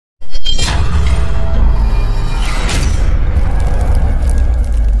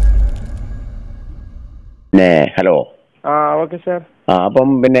പിന്നെ hello. Okay sir. അപ്പം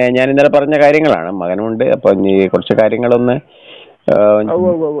പിന്നെ ഞാൻ ഇന്നലെ പറഞ്ഞ കാര്യങ്ങളാണ്. മകനുണ്ട്. അപ്പം ഈ കുറച്ച് കാര്യങ്ങളൊന്ന്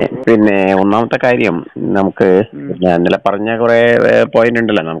പിന്നെ ഒന്നാമത്തെ കാര്യം നമുക്ക് ഞാൻ ഇന്നലെ പറഞ്ഞ കുറെ പോയിന്റ്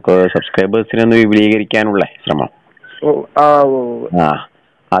ഉണ്ടല്ലോ, നമുക്ക് സബ്സ്ക്രൈബേഴ്സിനെ ഒന്ന് വിപുലീകരിക്കാനുള്ള ശ്രമം.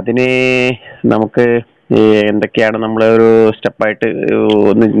 അതിന് നമുക്ക് എന്തൊക്കെയാണ് നമ്മൾ ഒരു സ്റ്റെപ്പായിട്ട്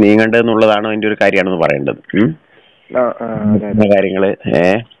ഒന്ന് നീങ്ങേണ്ടതെന്നുള്ളതാണ് അതിന്റെ ഒരു കാര്യമാണെന്ന് പറയേണ്ടത്. കാര്യങ്ങള്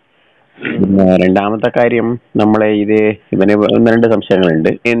പിന്നെ രണ്ടാമത്തെ കാര്യം, നമ്മളെ ഇവന് ഒന്ന് രണ്ട് സംശയങ്ങളുണ്ട്.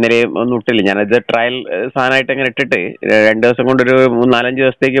 ഇന്നലെ ഒന്നും ഇട്ടില്ല, ഞാനത് ട്രയൽ സാധനമായിട്ട് അങ്ങനെ ഇട്ടിട്ട് 2 ദിവസം കൊണ്ടൊരു 4-5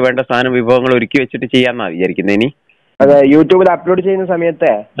 ദിവസത്തേക്ക് വേണ്ട സാധനം വിഭവങ്ങൾ ഒരുക്കി വെച്ചിട്ട് ചെയ്യാന്നാ വിചാരിക്കുന്നത്. ഇനി അതെ, യൂട്യൂബിൽ അപ്ലോഡ് ചെയ്യുന്ന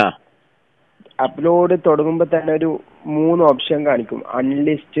സമയത്ത് അപ്ലോഡ് തുടങ്ങുമ്പോ തന്നെ ഒരു 3 ഓപ്ഷൻ കാണിക്കും: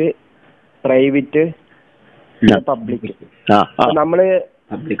 അൺലിസ്റ്റ്, പ്രൈവറ്റ്, പബ്ലിക്. നമ്മള്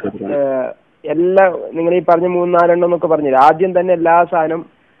എല്ലാ നിങ്ങൾ ഈ പറഞ്ഞ 3-4 എണ്ണം എന്നൊക്കെ പറഞ്ഞില്ല, ആദ്യം തന്നെ എല്ലാ സാധനം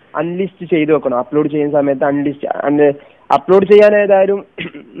അൺലിസ്റ്റ് ചെയ്ത് വെക്കണം. അപ്ലോഡ് ചെയ്യുന്ന സമയത്ത് അപ്ലോഡ് ചെയ്യാൻ ഏതായാലും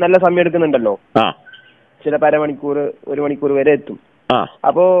നല്ല സമയം എടുക്കുന്നുണ്ടല്ലോ, ചിലപ്പോൾ അരമണിക്കൂർ 1 മണിക്കൂർ വരെ എത്തും.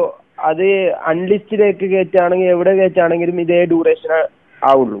 അപ്പോ അത് അൺലിസ്റ്റിലേക്ക് കയറ്റുകയാണെങ്കിൽ എവിടെ കയറ്റുകയാണെങ്കിലും ഇതേ ഡ്യൂറേഷൻ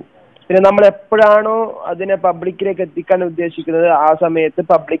ആവുള്ളൂ. പിന്നെ നമ്മൾ എപ്പോഴാണോ അതിനെ പബ്ലിക്കിലേക്ക് എത്തിക്കാൻ ഉദ്ദേശിക്കുന്നത് ആ സമയത്ത്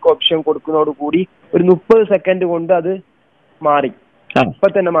പബ്ലിക് ഓപ്ഷൻ കൊടുക്കുന്നതോടുകൂടി ഒരു 30 സെക്കൻഡ് കൊണ്ട് അത് മാറി, ഇപ്പൊ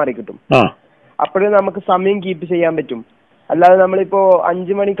തന്നെ മാറി കിട്ടും. അപ്പോഴേ നമുക്ക് സമയം കീപ്പ് ചെയ്യാൻ പറ്റും. അല്ലാതെ നമ്മളിപ്പോ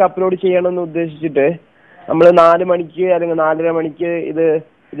 5 മണിക്ക് അപ്ലോഡ് ചെയ്യണമെന്ന് ഉദ്ദേശിച്ചിട്ട് നമ്മൾ 4 മണിക്ക് അല്ലെങ്കിൽ 4:30 മണിക്ക്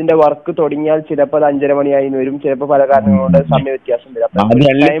ഇതിന്റെ വർക്ക് തുടങ്ങിയാൽ ചിലപ്പോൾ അത് 5:30 മണിയായി വരും. ചിലപ്പോൾ പല കാരണങ്ങളുണ്ട് സമയ വ്യത്യാസം വരും.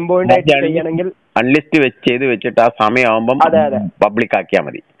 ടൈം പോയിന്റ് ആയിട്ട് ചെയ്യണമെങ്കിൽ അൺലിസ്റ്റ് ചെയ്ത് വെച്ചിട്ട് ആ സമയമാകുമ്പോൾ പബ്ലിക് ആക്കിയാൽ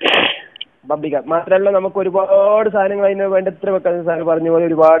മതി. പബ്ലിക് മാത്രമല്ല, നമുക്ക് ഒരുപാട് സാധനങ്ങൾ അതിന് വേണ്ടത്ര വെക്കാൻ സാർ പറഞ്ഞ പോലെ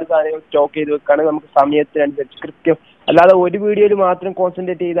ഒരുപാട് സാധനങ്ങൾ സ്റ്റോക്ക് ചെയ്ത് വെക്കുകയാണെങ്കിൽ നമുക്ക് സമയത്തിനനുസരിച്ച് കൃത്യം, അല്ലാതെ ഒരു വീഡിയോയിൽ മാത്രം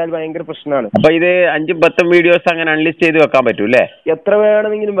കോൺസെൻട്രേറ്റ് ചെയ്താൽ ഭയങ്കര പ്രശ്നമാണ്. അപ്പൊ ഇത് 5-10 വീഡിയോസ് അങ്ങനെ അൺലിസ്റ്റ് ചെയ്ത് വെക്കാൻ പറ്റൂല്ലേ? എത്ര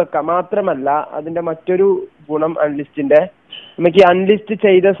വേണമെങ്കിലും വെക്കാം. മാത്രമല്ല അതിന്റെ മറ്റൊരു ഗുണം അൺലിസ്റ്റിന്റെ, നമുക്ക് ഈ അൺലിസ്റ്റ്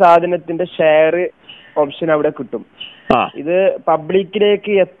ചെയ്ത സാധനത്തിന്റെ ഷെയർ ഓപ്ഷൻ അവിടെ കിട്ടും. ഇത്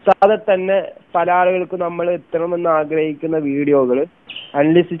പബ്ലിക്കിലേക്ക് എത്താതെ തന്നെ പല ആളുകൾക്കും നമ്മൾ എത്തണമെന്ന് ആഗ്രഹിക്കുന്ന വീഡിയോകൾ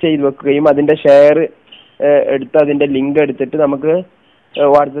അൺലിസ്റ്റ് ചെയ്ത് വെക്കുകയും അതിന്റെ ഷെയർ എടുത്ത് അതിന്റെ ലിങ്ക് എടുത്തിട്ട് നമുക്ക്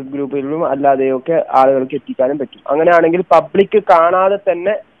വാട്സപ്പ് ഗ്രൂപ്പുകളിലും അല്ലാതെയൊക്കെ ആളുകൾക്ക് എത്തിക്കാനും പറ്റും. അങ്ങനെയാണെങ്കിൽ പബ്ലിക് കാണാതെ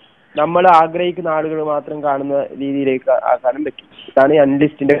തന്നെ നമ്മൾ ആഗ്രഹിക്കുന്ന ആളുകൾ മാത്രം കാണുന്ന രീതിയിലേക്ക് ആക്കാനും പറ്റും. ഇതാണ് ഈ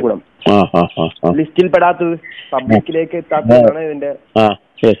അൺലിസ്റ്റിന്റെ ഗുണം. ലിസ്റ്റിൽ പെടാത്തത് പബ്ലിക്കിലേക്ക് എത്താത്തതാണ് ഇതിന്റെ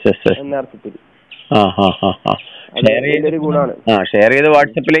എന്ന അർത്ഥത്തിൽ. ഷെയർ ചെയ്ത്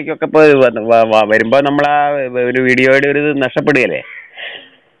വാട്സപ്പിലേക്കൊക്കെ വരുമ്പോ നമ്മളാ ഒരു വീഡിയോയുടെ ഒരു നഷ്ടപ്പെടുകയല്ലേ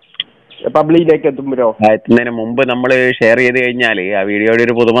പബ്ലിക്കിലേക്ക് എത്തുമ്പോഴോ? എത്തുന്നതിന് മുമ്പ് നമ്മൾ ഷെയർ ചെയ്ത് കഴിഞ്ഞാല് ആ വീഡിയോയുടെ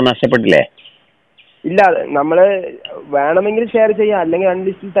ഒരു പുതുമ നഷ്ടപ്പെട്ടില്ലേ? ഇല്ല, നമ്മള് വേണമെങ്കിൽ ഷെയർ ചെയ്യാം, അല്ലെങ്കിൽ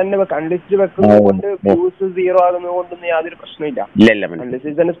അൺലിസ്റ്റിൽ തന്നെ വെക്കാം. അൺലിസ്റ്റിൽ വെക്കുന്നത് കൊണ്ട് വ്യൂസ് 0 ആകുന്നത് കൊണ്ടൊന്നും യാതൊരു പ്രശ്നമില്ല.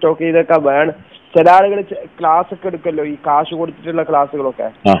 അൺലിസ്റ്റിൽ തന്നെ സ്റ്റോക്ക് ചെയ്തേക്കാം. വേണം ചില ആളുകൾ ക്ലാസ് ഒക്കെ എടുക്കല്ലോ, ഈ കാശ് കൊടുത്തിട്ടുള്ള ക്ലാസ്സുകളൊക്കെ.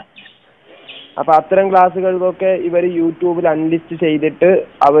 അപ്പൊ അത്തരം ക്ലാസ്സുകൾക്കൊക്കെ ഇവർ യൂട്യൂബിൽ അൺലിസ്റ്റ് ചെയ്തിട്ട്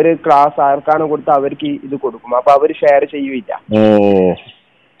അവര് ക്ലാസ് ആർക്കാണ് കൊടുത്ത് അവർക്ക് ഇത് കൊടുക്കും. അപ്പൊ അവര് ഷെയർ ചെയ്യൂല.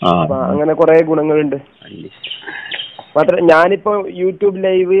 അപ്പൊ അങ്ങനെ കുറെ ഗുണങ്ങളുണ്ട്. മാത്രം ഞാനിപ്പോ യൂട്യൂബ്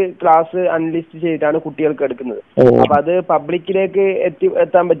ലൈവ് ക്ലാസ് അൺലിസ്റ്റ് ചെയ്തിട്ടാണ് കുട്ടികൾക്ക് എടുക്കുന്നത്. അപ്പൊ അത് പബ്ലിക്കിലേക്ക്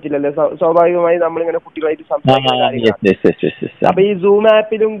എത്താൻ പറ്റില്ലല്ലോ. സ്വാഭാവികമായി നമ്മളിങ്ങനെ കുട്ടികളായിട്ട് സംസാരിക്കുന്ന കാര്യങ്ങളാണ്. അപ്പൊ ഈ സൂം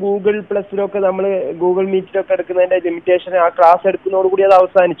ആപ്പിലും ഗൂഗിൾ പ്ലസിലും ഒക്കെ നമ്മൾ ഗൂഗിൾ മീറ്റിലൊക്കെ എടുക്കുന്നതിന്റെ ലിമിറ്റേഷൻ ആ ക്ലാസ് എടുക്കുന്നതോടുകൂടി അത്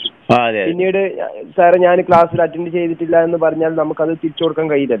അവസാനിച്ചു. പിന്നീട് സാറ് ഞാൻ ക്ലാസ്സിൽ അറ്റൻഡ് ചെയ്തിട്ടില്ല എന്ന് പറഞ്ഞാൽ നമുക്കത് തിരിച്ചു കൊടുക്കാൻ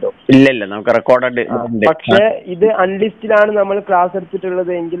കഴിയില്ലല്ലോ. ഇല്ല, നമുക്ക് റെക്കോർഡ്. പക്ഷെ ഇത് അൺലിസ്റ്റിലാണ് നമ്മൾ ക്ലാസ്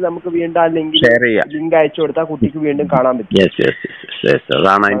എടുത്തിട്ടുള്ളത് എങ്കിൽ നമുക്ക് വീണ്ടും ആ ലിങ്ക് അയച്ചു കൊടുത്താൽ കുട്ടിക്ക് വീണ്ടും കാണാൻ പറ്റും.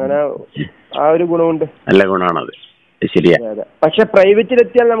 അങ്ങനെ ആ ഒരു ഗുണമുണ്ട്. നല്ല ഗുണമാണത്. ശരിയാ. പക്ഷെ പ്രൈവറ്റിൽ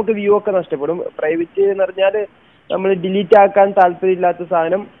എത്തിയാൽ നമുക്ക് വ്യൂ ഒക്കെ നഷ്ടപ്പെടും. പ്രൈവറ്റ് എന്ന് പറഞ്ഞാല് നമ്മൾ ഡിലീറ്റ് ആക്കാൻ താല്പര്യമില്ലാത്ത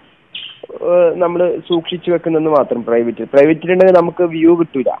സാധനം നമ്മൾ സൂക്ഷിച്ചു വെക്കുന്നെന്ന് മാത്രം. പ്രൈവറ്റിലുണ്ടെങ്കിൽ നമുക്ക് വ്യൂ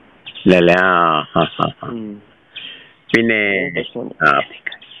കിട്ടൂല.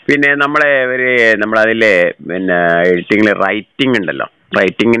 പിന്നെ നമ്മളതിലെ പിന്നെ എഡിറ്റിംഗില് റൈറ്റിംഗ് ഉണ്ടല്ലോ,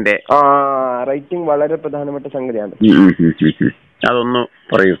 റൈറ്റിംഗിന്റെ റൈറ്റിംഗ് വളരെ പ്രധാനപ്പെട്ട സംഗതിയാണ്. അതൊന്ന്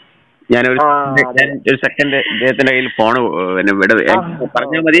പറയൂ. ഞാനൊരു സെക്കൻഡ് ഇദ്ദേഹത്തിന്റെ കയ്യിൽ ഫോണ്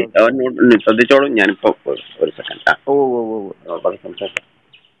പറഞ്ഞാൽ മതി, ശ്രദ്ധിച്ചോളൂ. ഞാനിപ്പോ ഒരു സെക്കൻഡ്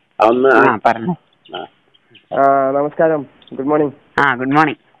പറഞ്ഞു. നമസ്കാരം, ഗുഡ് മോർണിംഗ്. Good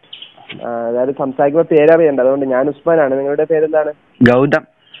morning. അതായത് സംസാരിക്കുമ്പോ പേരറിയണ്ട, അതുകൊണ്ട് ഞാൻ ഉസ്മാനാണ്. നിങ്ങളുടെ പേരെന്താണ്?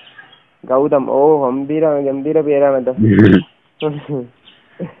 ഗൗതം. ഓ, ഗംഭീര പേരാണല്ലോ.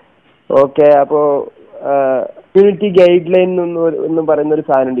 ഓക്കെ. അപ്പോ കമ്മ്യൂണിറ്റി ഗൈഡ് ലൈൻ എന്ന് പറയുന്ന ഒരു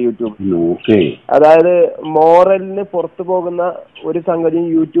സാധനമുണ്ട് യൂട്യൂബ്. അതായത് മോറലിന് പുറത്തു പോകുന്ന ഒരു സംഗതിയും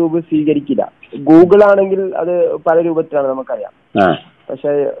യൂട്യൂബ് സ്വീകരിക്കില്ല. ഗൂഗിൾ ആണെങ്കിൽ അത് പല രൂപത്തിലാണ് നമുക്കറിയാം.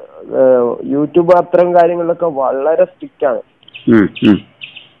 പക്ഷെ യൂട്യൂബ് അത്തരം കാര്യങ്ങളിലൊക്കെ വളരെ സ്ട്രിക്റ്റ് ആണ്.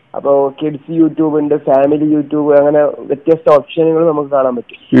 അപ്പോ കിഡ്സ് യൂട്യൂബ് ഉണ്ട്, ഫാമിലി യൂട്യൂബ്, അങ്ങനെ വ്യത്യസ്ത ഓപ്ഷനുകൾ നമുക്ക് കാണാൻ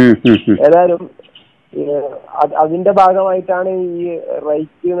പറ്റും. ഏതായാലും അതിന്റെ ഭാഗമായിട്ടാണ് ഈ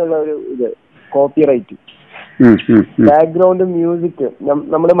റൈറ്റ് എന്നുള്ള ഒരു ഇത്, കോപ്പി റൈറ്റ്. ബാക്ക്ഗ്രൗണ്ട് മ്യൂസിക്,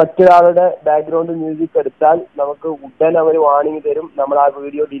 നമ്മൾ മറ്റൊരാളുടെ ബാക്ക്ഗ്രൗണ്ട് മ്യൂസിക് എടുത്താൽ നമുക്ക് ഉടൻ അവർ വാർണിംഗ് തരും, നമ്മൾ ആ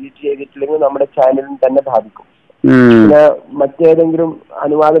വീഡിയോ ഡിലീറ്റ് ചെയ്തിട്ടില്ലെങ്കിൽ നമ്മുടെ ചാനലിന് തന്നെ ബാധിക്കും. പിന്നെ മറ്റേതെങ്കിലും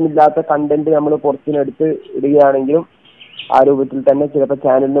അനുവാദമില്ലാത്ത കണ്ടന്റ് നമ്മൾ പുറത്തിനെടുത്ത് ഇടുകയാണെങ്കിലും ആ രൂപത്തിൽ തന്നെ ചിലപ്പോൾ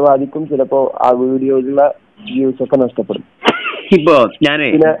ചാനലിന് ബാധിക്കും, ചിലപ്പോൾ ആ വീഡിയോയിലുള്ള വ്യൂസ് ഒക്കെ നഷ്ടപ്പെടും. ഇപ്പോ ഞാൻ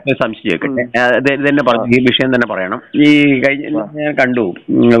സംശയിക്കട്ടെ, ഈ വിഷയം തന്നെ പറയണം. ഈ കഴിഞ്ഞ ഞാൻ കണ്ടു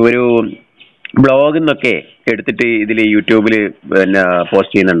ഒരു ബ്ലോഗിൽ നിന്നൊക്കെ എടുത്തിട്ട് ഇതിൽ യൂട്യൂബിൽ പിന്നെ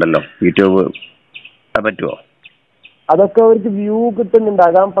പോസ്റ്റ് ചെയ്യുന്നുണ്ടല്ലോ. യൂട്യൂബ് പറ്റുമോ? അതൊക്കെ അവർക്ക് വ്യൂ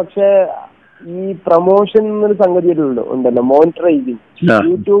കിട്ടുന്നുണ്ടാകാം. പക്ഷെ ഈ പ്രൊമോഷൻ എന്നൊരു സംഗതി ഉണ്ടല്ലോ, മോണിറ്ററൈസിങ്.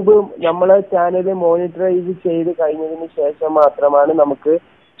 യൂട്യൂബ് നമ്മളെ ചാനൽ മോണിറ്ററൈസ് ചെയ്ത് കഴിഞ്ഞതിന് ശേഷം മാത്രമാണ് നമുക്ക്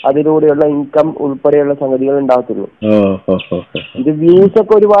അതിലൂടെയുള്ള ഇൻകം ഉൾപ്പെടെയുള്ള സംഗതികൾ ഉണ്ടാകത്തുള്ളൂ. ഇത് വ്യൂസ്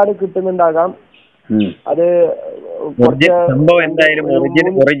ഒക്കെ ഒരുപാട് കിട്ടുന്നുണ്ടാകാം. അത് സംഭവം എന്തായാലും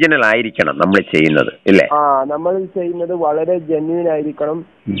ഒറിജിനൽ ആയിരിക്കണം നമ്മൾ ചെയ്യുന്നത്, ഇല്ലേ? നമ്മൾ ചെയ്യുന്നത് വളരെ ജെന്യൂൻ ആയിരിക്കണം,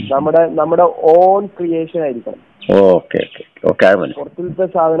 നമ്മുടെ ഓൺ ക്രിയേഷൻ ആയിരിക്കണം. പുറത്തിലത്തെ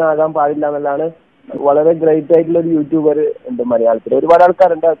സാധനം ആകാൻ പാടില്ല എന്നുള്ളതാണ്. വളരെ ഗ്രേറ്റ് ആയിട്ടുള്ള ഒരു യൂട്യൂബർ ഉണ്ട് മലയാളത്തിൽ, ഒരുപാട്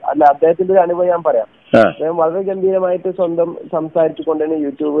ആൾക്കാരുണ്ട്. അല്ല, അദ്ദേഹത്തിന്റെ ഒരു അനുഭവം ഞാൻ പറയാം. അദ്ദേഹം വളരെ ഗംഭീരമായിട്ട് സ്വന്തം സംസാരിച്ചുകൊണ്ടാണ്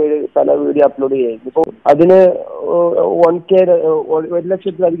യൂട്യൂബിൽ പല വീഡിയോ അപ്ലോഡ് ചെയ്യുന്നത്. ഇപ്പൊ അതിന് 1K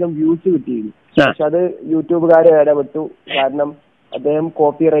 1,00,000-ലധികം വ്യൂസ് കിട്ടിയിരുന്നു. പക്ഷെ അത് യൂട്യൂബുകാരെ ഇടപെട്ടു. കാരണം അദ്ദേഹം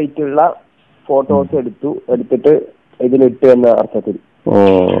കോപ്പി റൈറ്റ് ഉള്ള ഫോട്ടോസ് എടുത്തിട്ട് ഇതിലിട്ടു എന്ന അർത്ഥത്തിൽ.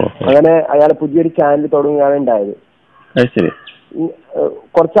 അങ്ങനെ അയാൾ പുതിയൊരു ചാനൽ തുടങ്ങുകയാണ് ഉണ്ടായത്.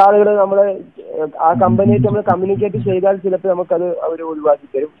 കുറച്ചാളുകൾ നമ്മള് ആ കമ്പനിയായിട്ട് നമ്മൾ കമ്മ്യൂണിക്കേറ്റ് ചെയ്താൽ ചിലപ്പോൾ നമുക്കത് അവർ ഒഴിവാക്കി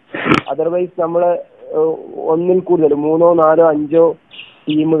തരും. അതർവൈസ് നമ്മള് ഒന്നിൽ കൂടുതൽ 3, 4, 5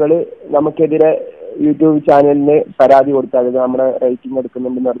 ടീമുകൾ നമുക്കെതിരെ യൂട്യൂബ് ചാനലിന് പരാതി കൊടുത്താൽ നമ്മുടെ റേറ്റിംഗ്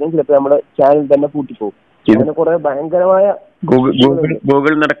എടുക്കുന്നുണ്ടെന്ന് പറഞ്ഞാൽ ചിലപ്പോൾ നമ്മുടെ ചാനൽ തന്നെ പൂട്ടിപ്പോകും. അങ്ങനെ കുറെ ഭയങ്കരമായ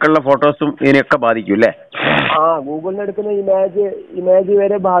ഗൂഗിൾ നടക്കുള്ള ഫോട്ടോസും ഇതിനെയൊക്കെ ബാധിക്കും അല്ലേ? ഗൂഗിളിന് എടുക്കുന്ന ഇമേജ്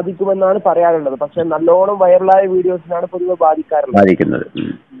വരെ ബാധിക്കുമെന്നാണ് പറയാറുള്ളത്. പക്ഷെ നല്ലോണം വൈറലായ വീഡിയോസിനാണ് പൊതുവെ ബാധിക്കുന്നത്.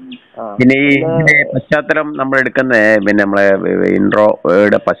 പിന്നെ ഈ പശ്ചാത്തലം നമ്മൾ എടുക്കുന്ന പിന്നെ നമ്മളെ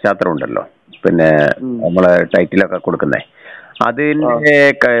ഇൻട്രോയുടെ പശ്ചാത്തലം ഉണ്ടല്ലോ, പിന്നെ നമ്മളെ ടൈറ്റിലൊക്കെ കൊടുക്കുന്നേ, അതിന്റെ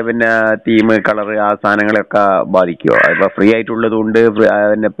പിന്നെ തീം, കളറ്, ആ സാധനങ്ങളൊക്കെ ബാധിക്കുമോ? ഇപ്പൊ ഫ്രീ ആയിട്ടുള്ളതുകൊണ്ട്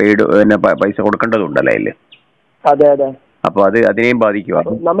പിന്നെ പെയ്ഡ് പിന്നെ പൈസ കൊടുക്കേണ്ടതുണ്ടല്ലേ അതില്? അതെ. അപ്പൊ അതിനെയും ബാധിക്കുമോ?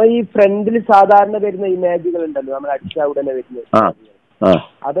 നമ്മൾ ഈ ഫ്രണ്ടിൽ സാധാരണ വരുന്ന ഇമേജുകൾ ഉണ്ടല്ലോ, നമ്മൾ അടിച്ചാൽ ഉടനെ വരുന്നത്,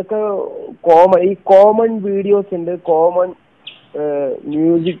 അതൊക്കെ കോമൺ വീഡിയോസ് ഉണ്ട്, കോമൺ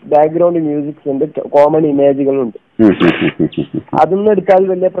മ്യൂസിക്, ബാക്ക്ഗ്രൗണ്ട് മ്യൂസിക്സ് ഉണ്ട്, കോമൺ ഇമേജുകളുണ്ട്. അതൊന്നും എടുത്താൽ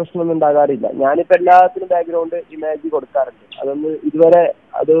വലിയ പ്രശ്നമൊന്നും ഉണ്ടാകാറില്ല. ഞാനിപ്പോ എല്ലാത്തിനും ബാക്ക്ഗ്രൗണ്ട് ഇമേജ് കൊടുക്കാറുണ്ട്. അതൊന്നും ഇതുവരെ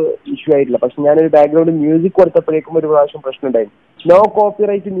അത് ഇഷ്യൂ ആയിട്ടില്ല. പക്ഷെ ഞാനൊരു ബാക്ക്ഗ്രൗണ്ട് മ്യൂസിക് കൊടുത്തപ്പോഴേക്കും ഒരു പ്രാവശ്യം പ്രശ്നം ഉണ്ടായിരുന്നു. നോ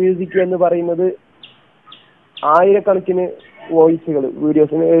കോപ്പിറൈറ്റ് മ്യൂസിക് എന്ന് പറയുന്നത് ആയിരക്കണക്കിന് വോയിസുകൾ,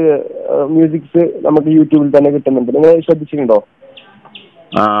 വീഡിയോസിന്, മ്യൂസിക്സ് നമുക്ക് യൂട്യൂബിൽ തന്നെ കിട്ടുന്നുണ്ട്. നിങ്ങൾ ശ്രദ്ധിച്ചിട്ടുണ്ടോ?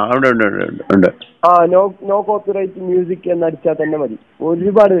 നോ കോപ്പിറൈറ്റ് മ്യൂസിക് എന്നടിച്ചാൽ തന്നെ മതി,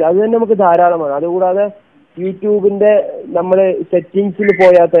 ഒരുപാട്. അത് തന്നെ നമുക്ക് ധാരാളമാണ്. അതുകൂടാതെ യൂട്യൂബിന്റെ നമ്മുടെ സെറ്റിംഗ്സിൽ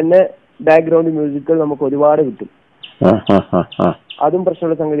പോയാൽ തന്നെ ബാക്ക്ഗ്രൗണ്ട് മ്യൂസിക്കുകൾ നമുക്ക് ഒരുപാട് കിട്ടും. അതും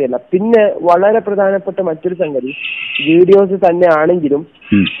പ്രശ്നമുള്ള സംഗതിയല്ല. പിന്നെ വളരെ പ്രധാനപ്പെട്ട മറ്റൊരു സംഗതി, വീഡിയോസ് തന്നെ ആണെങ്കിലും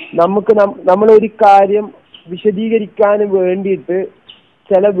നമുക്ക് നമ്മളൊരു കാര്യം വിശദീകരിക്കാൻ വേണ്ടിയിട്ട്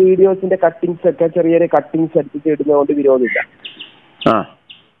ചില വീഡിയോസിന്റെ കട്ടിങ്സ് ഒക്കെ ചെറിയ കട്ടിങ്സ് എടുത്തിട്ട് ഇടുന്നതുകൊണ്ട് വിരോധമില്ല.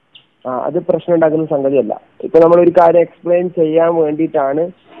 അത് പ്രശ്നം ഉണ്ടാക്കുന്ന സംഗതിയല്ല. ഇപ്പൊ നമ്മളൊരു കാര്യം എക്സ്പ്ലെയിൻ ചെയ്യാൻ വേണ്ടിയിട്ടാണ്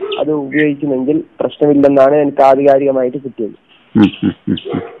അത് ഉപയോഗിക്കുന്നെങ്കിൽ പ്രശ്നമില്ലെന്നാണ് എനിക്ക് ആധികാരികമായിട്ട് കിട്ടിയത്.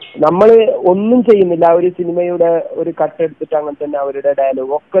 നമ്മൾ ഒന്നും ചെയ്യുന്നില്ല, ഒരു സിനിമയുടെ ഒരു കട്ട് എടുത്തിട്ട് അങ്ങനെ തന്നെ അവരുടെ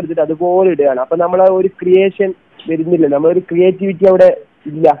ഡയലോഗ് ഒക്കെ എടുത്തിട്ട് അതുപോലെ ഇടുകയാണ്. അപ്പൊ നമ്മളെ ഒരു ക്രിയേഷൻ വരുന്നില്ല, നമ്മളൊരു ക്രിയേറ്റിവിറ്റി അവിടെ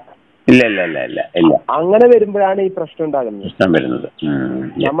ഇല്ല. അങ്ങനെ വരുമ്പോഴാണ് ഈ പ്രശ്നം ഉണ്ടാകുന്നത്.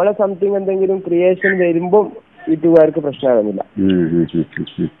 നമ്മളെ സംതിങ് എന്തെങ്കിലും ക്രിയേഷൻ വരുമ്പം യൂട്യൂബുകാർക്ക് പ്രശ്നമാകുന്നില്ല.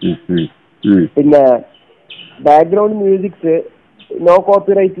 പിന്നെ ബാക്ക്ഗ്രൗണ്ട് മ്യൂസിക്സ് നോ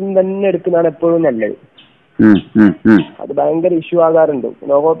കോപ്പിറൈറ്റിൽ തന്നെ എടുക്കുന്നതാണ് എപ്പോഴും നല്ലത്. അത് ഭയങ്കര ഇഷ്യൂ ആകാറുണ്ട്.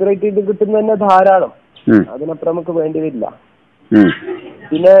 നോ കോപ്പിറൈറ്റ് ഇത് കിട്ടുന്ന തന്നെ ധാരാളം, അതിനപ്പുറം നമുക്ക് വേണ്ടി വരില്ല.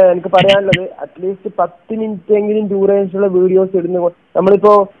 പിന്നെ എനിക്ക് പറയാനുള്ളത്, അറ്റ്ലീസ്റ്റ് 10 മിനിറ്റ് എങ്കിലും ഡ്യൂറേഷനുള്ള വീഡിയോസ് ഇടുന്ന,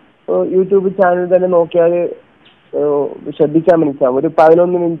 നമ്മളിപ്പോ യൂട്യൂബ് ചാനൽ തന്നെ നോക്കിയാൽ ശ്രദ്ധിക്കാൻ മനസ്സിലാവും. ഒരു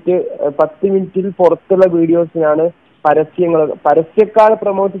 11 മിനിറ്റ് 10 മിനിറ്റിൽ പുറത്തുള്ള വീഡിയോസിനാണ് പരസ്യക്കാരെ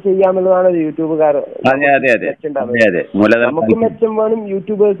പ്രൊമോട്ട് ചെയ്യാന്നുള്ളതാണ് യൂട്യൂബുകാർ. നമുക്ക് മെച്ചം വേണം,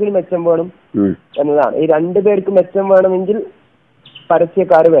 യൂട്യൂബേഴ്സിന് മെച്ചം വേണം എന്നതാണ്. ഈ 2 പേർക്ക് മെച്ചം വേണമെങ്കിൽ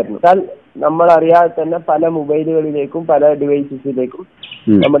പരസ്യക്കാർ വരുന്നു. എന്നാൽ നമ്മളറിയാതെ തന്നെ പല മൊബൈലുകളിലേക്കും പല ഡിവൈസസിലേക്കും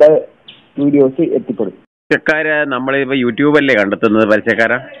നമ്മുടെ വീഡിയോസ് എത്തിപ്പെടും. പരസ്യക്കാര് നമ്മളിപ്പോ യൂട്യൂബല്ലേ കണ്ടെത്തുന്നത്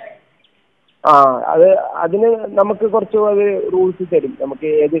പരസ്യക്കാരാ? അതിന് നമുക്ക് കുറച്ച് അത് റൂൾസ് തരും. നമുക്ക്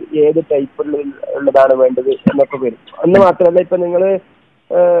ഏത് ടൈപ്പുള്ളതാണ് വേണ്ടത് എന്നൊക്കെ വരും. എന്ന് മാത്രമല്ല, ഇപ്പൊ നിങ്ങൾ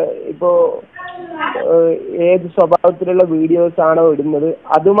ഏത് സ്വഭാവത്തിലുള്ള വീഡിയോസ് ആണോ ഇടുന്നത്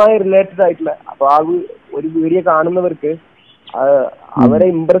അതുമായി റിലേറ്റഡ് ആയിട്ടുള്ള, അപ്പൊ ഒരു വീഡിയോ കാണുന്നവർക്ക് അവരെ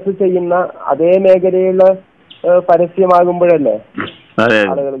ഇംപ്രസ് ചെയ്യുന്ന അതേ മേഖലയുള്ള പരസ്യമാകുമ്പോഴല്ലേ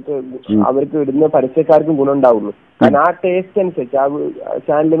ആളുകൾക്ക് അവർക്ക് ഇടുന്ന പരസ്യക്കാർക്കും ഗുണം ഉണ്ടാവുള്ളൂ. കാരണം ആ ടേസ്റ്റ് അനുസരിച്ച്, ആ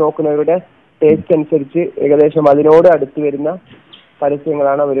ചാനൽ നോക്കുന്നവരുടെ ടേസ്റ്റ് അനുസരിച്ച് ഏകദേശം അതിനോട് അടുത്ത് വരുന്ന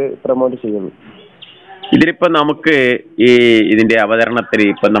പരസ്യങ്ങളാണ് അവർ പ്രൊമോട്ട് ചെയ്യുന്നത്. ഇതിലിപ്പോ നമുക്ക് ഇതിന്റെ അവതരണത്തിൽ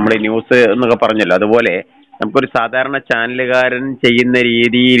ഇപ്പൊ നമ്മൾ ന്യൂസ് എന്നൊക്കെ പറഞ്ഞല്ലോ, അതുപോലെ നമുക്കൊരു സാധാരണ ചാനലുകാരൻ ചെയ്യുന്ന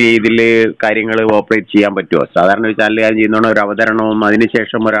രീതിയിൽ കാര്യങ്ങൾ ഓപ്പറേറ്റ് ചെയ്യാൻ പറ്റുമോ? സാധാരണ ഒരു ചാനലുകാരൻ ചെയ്യുന്ന ഒരു അവതരണവും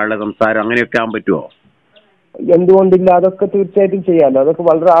അതിനുശേഷം ഒരാളുടെ സംസാരം അങ്ങനെയൊക്കെ ആകാൻ പറ്റുമോ? എന്തുകൊണ്ടില്ല, അതൊക്കെ തീർച്ചയായിട്ടും ചെയ്യാമല്ലോ. അതൊക്കെ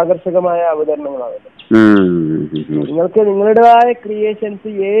വളരെ ആകർഷകമായ അവതരണങ്ങളാണല്ലോ. നിങ്ങൾക്ക് നിങ്ങളുടേതായ ക്രിയേഷൻസ്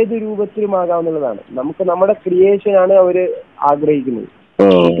ഏത് രൂപത്തിലും ആകാവുന്നതാണ്. നമുക്ക് നമ്മുടെ ക്രിയേഷനാണ് അവര് ആഗ്രഹിക്കുന്നത്.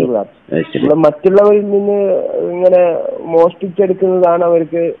 മറ്റുള്ളവരിൽ നിന്ന് ഇങ്ങനെ മോഷ്ടിച്ചെടുക്കുന്നതാണ്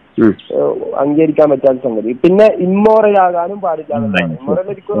അവർക്ക് അംഗീകരിക്കാൻ പറ്റാത്ത സംഗതി. പിന്നെ ഇമ്മോറൽ ആകാനും പാടില്ല എന്നുള്ളതാണ്. ഇമ്മോറൽ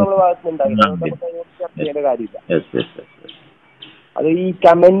ഒരിക്കലും നമ്മുടെ ഭാഗത്തുനിന്നുണ്ടാകില്ല. നമുക്ക് ചർച്ച ചെയ്യേണ്ട കാര്യമില്ല. അത് ഈ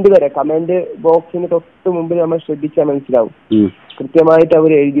കമന്റ് ബോക്സിന് തൊട്ട് മുമ്പിൽ നമ്മൾ ശ്രദ്ധിച്ചാൽ മനസ്സിലാവും. കൃത്യമായിട്ട്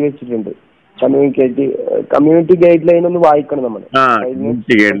അവർ എഴുതി വെച്ചിട്ടുണ്ട്. കമ്മ്യൂണിറ്റി ഗൈഡ് ലൈൻ ഒന്ന് വായിക്കണം നമ്മൾ.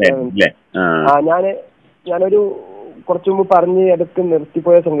 ഞാനൊരു കുറച്ചു മുമ്പ് പറഞ്ഞ് ഇടയ്ക്ക്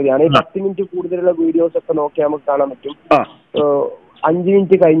നിർത്തിപ്പോയ സംഗതിയാണ്. ഈ 10 മിനിറ്റ് കൂടുതലുള്ള വീഡിയോസ് ഒക്കെ നോക്കിയാൽ നമുക്ക് കാണാൻ പറ്റും. 5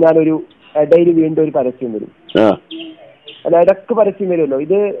 മിനിറ്റ് കഴിഞ്ഞാൽ ഇടയിൽ വീണ്ടും ഒരു പരസ്യം വരും. അല്ല, ഇടയ്ക്ക് പരസ്യം വരുമല്ലോ.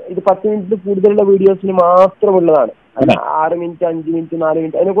 ഇത് 10 മിനിറ്റിൽ കൂടുതലുള്ള വീഡിയോസിന് മാത്രമുള്ളതാണ്. 6 മിനിറ്റ്, 5 മിനിറ്റ്, 4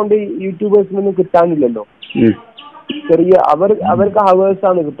 മിനിറ്റ് അതിനെ കൊണ്ട് യൂട്യൂബേഴ്സിനൊന്നും കിട്ടാനില്ലല്ലോ. ചെറിയ അവർക്ക്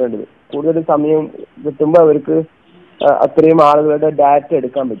ഹവേഴ്സാണ് കിട്ടേണ്ടത്. കൂടുതൽ സമയം കിട്ടുമ്പോൾ അവർക്ക് അത്രയും ആളുകളുടെ ഡാറ്റ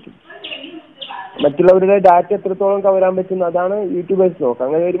എടുക്കാൻ പറ്റും. മറ്റുള്ളവരുടെ ഡാറ്റ എത്രത്തോളം കവരാൻ പറ്റുന്ന അതാണ് യൂട്യൂബേഴ്സ് നോക്കുക.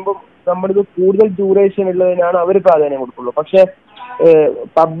 അങ്ങനെ വരുമ്പോൾ നമ്മളിത് കൂടുതൽ ഡ്യൂറേഷൻ ഉള്ളതിനാണ് അവർ പ്രാധാന്യം കൊടുക്കുള്ളൂ. പക്ഷെ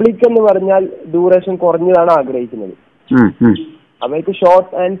പബ്ലിക് എന്ന് പറഞ്ഞാൽ ഡ്യൂറേഷൻ കുറഞ്ഞതാണ് ആഗ്രഹിക്കുന്നത്. അവർക്ക്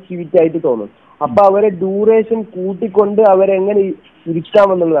ഷോർട്ട് ആൻഡ് സ്വീറ്റ് ആയിട്ട് തോന്നും. അപ്പൊ അവരെ ഡ്യൂറേഷൻ കൂട്ടിക്കൊണ്ട് അവരെങ്ങനെ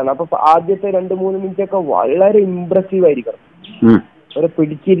ഇരിക്കാമെന്നുള്ളതാണ്. അപ്പൊ ആദ്യത്തെ 2-3 മിനിറ്റ് ഒക്കെ വളരെ ഇംപ്രസീവ് ആയിരിക്കണം. അവരെ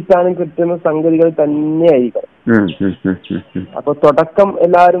പിടിച്ചിരിക്കാനും കിട്ടുന്ന സംഗതികൾ തന്നെ ആയിരിക്കണം. അപ്പൊ തുടക്കം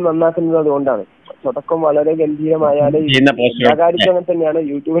എല്ലാവരും നന്നാക്കുന്നത് അതുകൊണ്ടാണ്. തുടക്കം വളരെ ഗംഭീരമായാൽ എല്ലാ കാര്യത്തിലും അങ്ങനെ തന്നെയാണ്.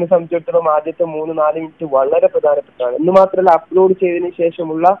 യൂട്യൂബിനെ സംബന്ധിച്ചിടത്തോളം ആദ്യത്തെ 3-4 മിനിറ്റ് വളരെ പ്രധാനപ്പെട്ടതാണ്. എന്ന് മാത്രമല്ല, അപ്ലോഡ് ചെയ്തതിനു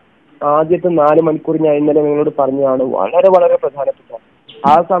ശേഷമുള്ള ആദ്യത്തെ 4 മണിക്കൂർ ഞാൻ ഇന്നലെ നിങ്ങളോട് പറഞ്ഞതാണ് വളരെ വളരെ പ്രധാനപ്പെട്ടതാണ്.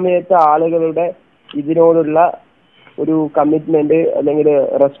 ആ സമയത്ത് ആളുകളുടെ ഇതിനോടുള്ള ഒരു കമ്മിറ്റ്മെന്റ് അല്ലെങ്കിൽ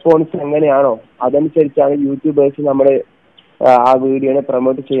റെസ്പോൺസ് എങ്ങനെയാണോ അതനുസരിച്ചാണ് യൂട്യൂബേഴ്സ് നമ്മുടെ ആ വീഡിയോനെ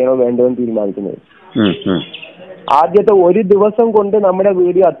പ്രൊമോട്ട് ചെയ്യണോ വേണ്ടോ എന്ന് തീരുമാനിക്കുന്നത്. ആദ്യത്തെ ഒരു ദിവസം കൊണ്ട് നമ്മുടെ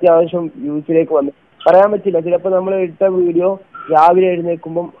വീഡിയോ അത്യാവശ്യം വ്യൂസിലേക്ക് വന്ന് പറയാൻ പറ്റില്ല. ചിലപ്പോൾ നമ്മൾ ഇട്ട വീഡിയോ രാവിലെ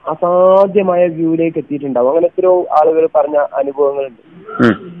എഴുന്നേൽക്കുമ്പോൾ അസാധ്യമായ വ്യൂയിലേക്ക് എത്തിയിട്ടുണ്ടാവും. അങ്ങനെ എത്രയോ ആളുകൾ പറഞ്ഞ അനുഭവങ്ങളുണ്ട്.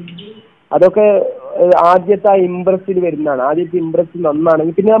 അതൊക്കെ ആദ്യത്തെ ഇംപ്രസിൽ വരുന്നതാണ്. ആദ്യത്തെ ഇംപ്രസ്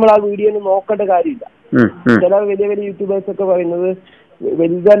നന്നാണെങ്കിൽ പിന്നെ നമ്മൾ ആ വീഡിയോ നോക്കേണ്ട കാര്യമില്ല. ചില വലിയ വലിയ യൂട്യൂബേഴ്സ് ഒക്കെ പറയുന്നത്,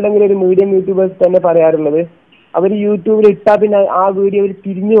 വലുതല്ലെങ്കിൽ ഒരു മീഡിയം യൂട്യൂബേഴ്സ് തന്നെ പറയാറുള്ളത്, അവർ യൂട്യൂബിൽ ഇട്ടാ പിന്നെ ആ വീഡിയോ അവർ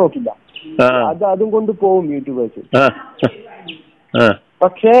തിരിഞ്ഞു നോക്കില്ല. അതും കൊണ്ട് പോകും യൂട്യൂബേഴ്സ്.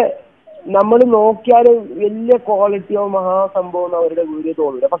 പക്ഷെ നമ്മൾ നോക്കിയാൽ വലിയ ക്വാളിറ്റിയോ മഹാസംഭവം അവരുടെ വീഡിയോ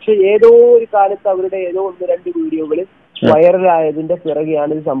തോന്നില്ല. പക്ഷെ ഏതോ ഒരു കാലത്ത് അവരുടെ ഏതോ 1-2 വീഡിയോകൾ വൈറലായതിന്റെ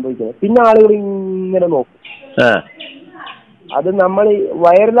പിറകെയാണ് ഇത് സംഭവിക്കുന്നത്. പിന്നെ ആളുകൾ ഇങ്ങനെ നോക്കും. അത് നമ്മൾ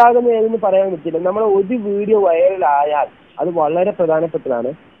വൈറലാകുന്ന ഏതെന്ന് പറയാൻ പറ്റില്ല. നമ്മൾ ഒരു വീഡിയോ വൈറലായാൽ അത് വളരെ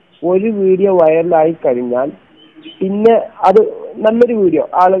പ്രധാനപ്പെട്ടതാണ്. ഒരു വീഡിയോ വൈറലായി കഴിഞ്ഞാൽ പിന്നെ അത് നല്ലൊരു വീഡിയോ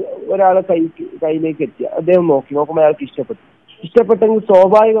ഒരാളെ കയ്യിലേക്ക് എത്തിയ അദ്ദേഹം നോക്കുമ്പോൾ അയാൾക്ക് ഇഷ്ടപ്പെട്ടെങ്കിൽ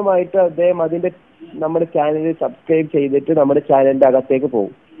സ്വാഭാവികമായിട്ട് അദ്ദേഹം നമ്മുടെ ചാനൽ സബ്സ്ക്രൈബ് ചെയ്തിട്ട് നമ്മുടെ ചാനലിന്റെ അകത്തേക്ക്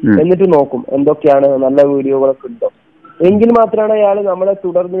പോകും. എന്നിട്ട് നോക്കും എന്തൊക്കെയാണ് നല്ല വീഡിയോകളൊക്കെ ഉണ്ടോ. എങ്കിൽ മാത്രമാണ് അയാൾ നമ്മളെ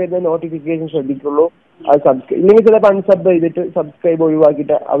തുടർന്ന് വരുന്ന നോട്ടിഫിക്കേഷൻ ശ്രദ്ധിക്കുള്ളൂ. അത് ഇല്ലെങ്കിൽ ചിലപ്പോൾ അൺസബ് ചെയ്തിട്ട് സബ്സ്ക്രൈബ്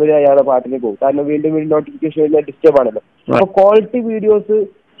ഒഴിവാക്കിയിട്ട് അയാളുടെ പാട്ടിലേക്ക് പോകും. കാരണം വീണ്ടും നോട്ടിഫിക്കേഷൻ വരുന്ന ഡിസ്റ്റർബ് ആണല്ലോ. അപ്പൊ ക്വാളിറ്റി വീഡിയോസ്,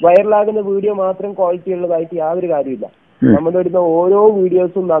 വൈറലാകുന്ന വീഡിയോ മാത്രം ക്വാളിറ്റി ഉള്ളതായിട്ട് യാതൊരു കാര്യമില്ല. നമ്മൾ വരുന്ന ഓരോ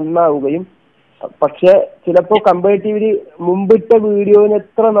വീഡിയോസും നന്നാവുകയും, പക്ഷെ ചിലപ്പോ കമ്പാരിറ്റീവ്ലി മുമ്പിട്ട വീഡിയോന്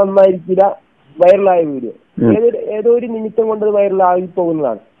എത്ര നന്നായിരിക്കില്ല വൈറലായ വീഡിയോ. ഏതോ ഒരു നിമിത്തം കൊണ്ട് വൈറലായി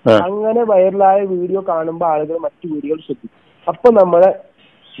പോകുന്നതാണ്. അങ്ങനെ വൈറലായ വീഡിയോ കാണുമ്പോൾ ആളുകൾ മറ്റു വീഡിയോകൾ ശ്രദ്ധിക്കും. അപ്പൊ നമ്മളെ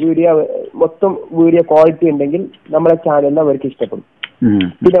മൊത്തം വീഡിയോ ക്വാളിറ്റി ഉണ്ടെങ്കിൽ നമ്മളെ ചാനലിന് അവർക്ക് ഇഷ്ടപ്പെടും.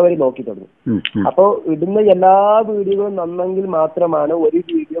 പിന്നെ അവർ നോക്കി തുടങ്ങും. അപ്പോൾ ഇടുന്ന എല്ലാ വീഡിയോകളും നന്നെങ്കിൽ മാത്രമാണ് ഒരു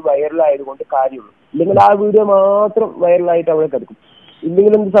വീഡിയോ വൈറലായതുകൊണ്ട് കാര്യമുള്ളൂ. ഇല്ലെങ്കിൽ ആ വീഡിയോ മാത്രം വൈറലായിട്ട് അവിടെ കിടക്കും.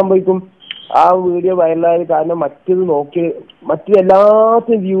 ഇല്ലെങ്കിൽ എന്ത് സംഭവിക്കും? ആ വീഡിയോ വൈറലായത് കാരണം മറ്റു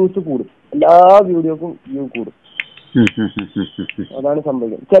എല്ലാത്തിനും വ്യൂസ് കൂടും, എല്ലാ വീഡിയോക്കും വ്യൂ കൂടും. അതാണ്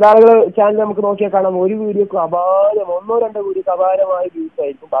സംഭവിക്കുന്നത്. ചില ആളുകൾ ചാനൽ നമുക്ക് നോക്കിയാൽ കാണാം, ഒരു വീഡിയോക്ക് ഒന്നോ രണ്ടോ വീഡിയോക്ക് അപാരമായ വ്യൂസ്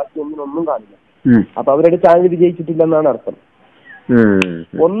ആയിരിക്കും, ബാക്കി ഒന്നും കാണില്ല. അപ്പൊ അവരുടെ ചാനൽ വിജയിച്ചിട്ടില്ലെന്നാണ് അർത്ഥം.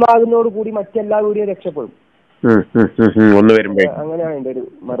 ഒന്നാകുന്നതോട് കൂടി മറ്റെല്ലാ വീഡിയോ രക്ഷപ്പെടും. അങ്ങനെയാണ് എന്റെ ഒരു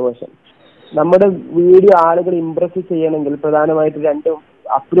മറുവശം. നമ്മുടെ വീഡിയോ ആളുകൾ ഇംപ്രസ് ചെയ്യണമെങ്കിൽ പ്രധാനമായിട്ട് രണ്ടും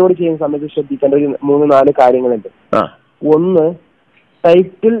അപ്ലോഡ് ചെയ്യുന്ന സമയത്ത് ശ്രദ്ധിക്കേണ്ട ഒരു 3-4 കാര്യങ്ങളുണ്ട്. ഒന്ന്,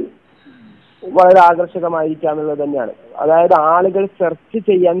 ടൈറ്റിൽ വളരെ ആകർഷകമായിരിക്കുക എന്നുള്ളത് തന്നെയാണ്. അതായത് ആളുകൾ സെർച്ച്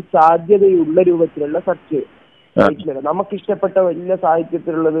ചെയ്യാൻ സാധ്യതയുള്ള രൂപത്തിലുള്ള സെർച്ച് ടൈറ്റിൽ. നമുക്കിഷ്ടപ്പെട്ട വലിയ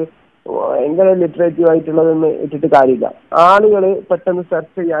സാഹിത്യത്തിലുള്ളത് ഭയങ്കര ലിറ്ററേറ്റീവ് ആയിട്ടുള്ളതെന്ന് ഇട്ടിട്ട് കാര്യമില്ല. ആളുകൾ പെട്ടെന്ന്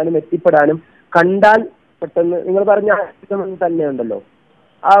സെർച്ച് ചെയ്യാനും എത്തിപ്പെടാനും കണ്ടാൽ പെട്ടെന്ന് നിങ്ങൾ പറഞ്ഞ തന്നെ ഉണ്ടല്ലോ,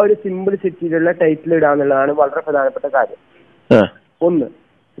 ആ ഒരു സിമ്പിൾ സിറ്റിയിലുള്ള ടൈറ്റിൽ ഇടാന്നുള്ളതാണ് വളരെ പ്രധാനപ്പെട്ട കാര്യം. ഒന്ന്.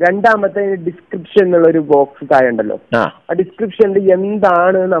 രണ്ടാമത്തെ ഡിസ്ക്രിപ്ഷൻ എന്നുള്ള ഒരു ബോക്സ് താഴെ ഉണ്ടല്ലോ, ആ ഡിസ്ക്രിപ്ഷനിൽ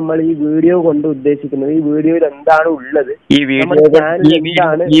എന്താണ് നമ്മൾ ഈ വീഡിയോ കൊണ്ട് ഉദ്ദേശിക്കുന്നത്, ഈ വീഡിയോയിൽ എന്താണ് ഉള്ളത്, ഈ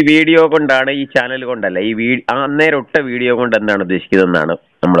വീഡിയോ കൊണ്ടാണ്, ഈ ചാനൽ കൊണ്ടല്ല, ഈ അന്നേരൊട്ട വീഡിയോ കൊണ്ട് എന്താണ് ഉദ്ദേശിക്കുന്നതെന്നാണ്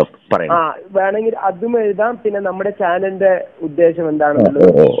നമ്മൾ പറയുന്നത്. വേണമെങ്കിൽ അതും എഴുതാം. പിന്നെ നമ്മുടെ ചാനലിന്റെ ഉദ്ദേശം എന്താണെന്നുള്ളത്.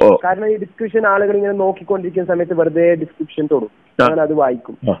 കാരണം ഈ ഡിസ്ക്രിപ്ഷൻ ആളുകൾ ഇങ്ങനെ നോക്കിക്കൊണ്ടിരിക്കുന്ന സമയത്ത് വെറുതെ ഡിസ്ക്രിപ്ഷൻ തൊടും, അങ്ങനെ അത്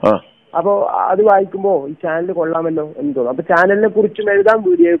വായിക്കും. അപ്പോൾ അത് വായിക്കുമ്പോൾ ഈ ചാനൽ കൊള്ളാമല്ലോ എന്ന് തോന്നും. അപ്പൊ ചാനലിനെ കുറിച്ചും എഴുതാം,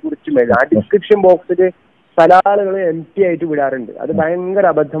 വീഡിയോയെ കുറിച്ചും എഴുതാം. ആ ഡിസ്ക്രിപ്ഷൻ ബോക്സിൽ പല ആളുകൾ എംപ്റ്റി ആയിട്ട് വിടാറുണ്ട്. അത് ഭയങ്കര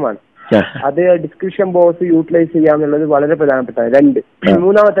അബദ്ധമാണ്. അത് ഡിസ്ക്രിപ്ഷൻ ബോക്സ് യൂട്ടിലൈസ് ചെയ്യാന്നുള്ളത് വളരെ പ്രധാനപ്പെട്ടതാണ്. 2.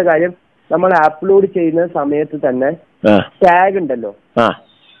 മൂന്നാമത്തെ കാര്യം, നമ്മൾ അപ്ലോഡ് ചെയ്യുന്ന സമയത്ത് തന്നെ ടാഗ് ഉണ്ടല്ലോ,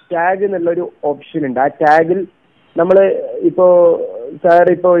 ടാഗ് എന്നുള്ളൊരു ഓപ്ഷൻ ഉണ്ട്. ആ ടാഗിൽ നമ്മൾ സാർ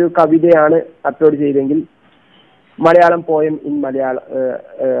ഒരു കവിതയാണ് അപ്ലോഡ് ചെയ്തെങ്കിൽ Malayalam poem in Malayalam,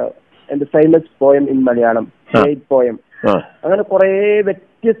 famous poem in Malayalam, great poem, അങ്ങനെ കുറെ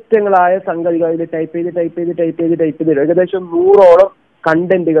വ്യത്യസ്തങ്ങളായ സംഗതികൾ ടൈപ്പ് ചെയ്ത് ഏകദേശം 100ഓളം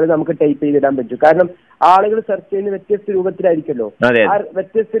കണ്ടന്റുകൾ നമുക്ക് ടൈപ്പ് ചെയ്തിടാൻ പറ്റും. കാരണം ആളുകൾ സെർച്ച് ചെയ്യുന്ന വ്യത്യസ്ത രൂപത്തിലായിരിക്കുമല്ലോ. ആ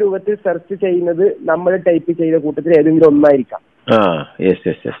വ്യത്യസ്ത രൂപത്തിൽ സെർച്ച് ചെയ്യുന്നത് നമ്മൾ ടൈപ്പ് ചെയ്ത കൂട്ടത്തിൽ ഏതെങ്കിലും ഒന്നായിരിക്കാം.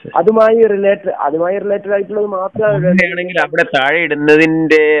 അതുമായി റിലേറ്റഡ് ആയിട്ടുള്ളത് മാത്രമാണെങ്കിൽ അവിടെ താഴെ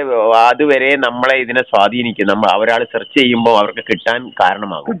ഇടുന്നതിന്റെ അതുവരെ നമ്മളെ ഇതിനെ സ്വാധീനിക്കും. ഒരാൾ സെർച്ച് ചെയ്യുമ്പോൾ അവർക്ക് കിട്ടാൻ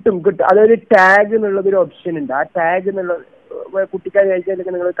കാരണമാകും. കിട്ടും. അതായത് ടാഗ് എന്നുള്ളതൊരു ഓപ്ഷൻ ഉണ്ട്. ആ ടാഗ് എന്നുള്ള കുട്ടിക്കാരി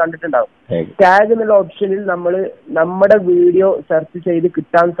അയച്ചാലൊക്കെ നിങ്ങൾ കണ്ടിട്ടുണ്ടാവും. ടാഗ് എന്നുള്ള ഓപ്ഷനിൽ നമ്മുടെ വീഡിയോ സെർച്ച് ചെയ്ത്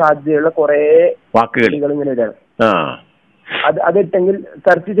കിട്ടാൻ സാധ്യതയുള്ള കുറെ വാക്കുകൾ ഇങ്ങനെ ഇടാണ്. അതിട്ടെങ്കിൽ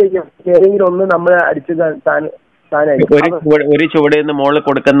സെർച്ച് ചെയ്യാം, ഏതെങ്കിലും ഒന്ന് നമ്മൾ അടിച്ച് ഒരു ചുവട് നിന്ന് മുകളിൽ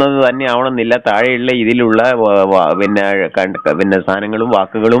കൊടുക്കുന്നത് തന്നെ ആവണമെന്നില്ല. താഴെയുള്ള ഇതിലുള്ള പിന്നെ സാധനങ്ങളും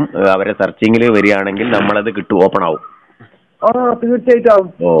വാക്കുകളും അവരെ സെർച്ചിങ്ങിൽ വരികയാണെങ്കിൽ നമ്മളത് ഓപ്പൺ ആവും. തീർച്ചയായിട്ടും.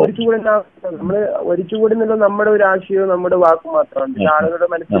 ഒരു ചൂട് എന്നുള്ള നമ്മുടെ ഒരു ആശയവും നമ്മുടെ വാക്കും മാത്രമാണ്. ആളുകളുടെ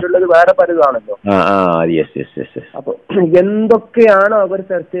മനസ്സിലുള്ളത് വേറെ പലതാണല്ലോ. അപ്പൊ എന്തൊക്കെയാണോ അവർ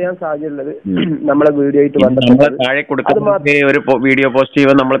സെർച്ച് ചെയ്യാൻ സാധ്യതയുള്ളത് നമ്മളെ വീഡിയോ ആയിട്ട് ഒരു വീഡിയോ പോസ്റ്റ്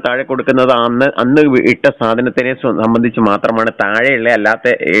ചെയ്യുമ്പോൾ നമ്മൾ താഴെ കൊടുക്കുന്നത് അന്ന് ഇട്ട സാധനത്തിനെ സംബന്ധിച്ച് മാത്രമാണ്. താഴെയുള്ള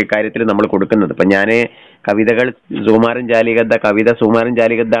അല്ലാത്ത കാര്യത്തിൽ നമ്മൾ കൊടുക്കുന്നത്. ഇപ്പൊ ഞാന് കവിതകൾ സുകുമാരൻ ജാലികദ്ദ കവിത സുകുമാരൻ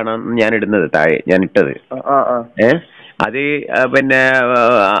ജാലികദ്ദാണ് ഞാൻ ഇടുന്നത്, താഴെ ഞാൻ ഇട്ടത്. അത് പിന്നെ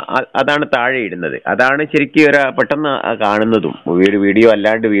അതാണ് താഴെ ഇടുന്നത്. അതാണ് ശരിക്കും പെട്ടെന്ന് കാണുന്നതും. വീഡിയോ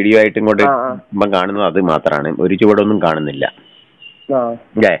അല്ലാണ്ട് വീഡിയോ ആയിട്ട് ഇങ്ങോട്ട് കാണുന്നത് അത് മാത്രമാണ്. ഒരു ചുവടൊന്നും കാണുന്നില്ല.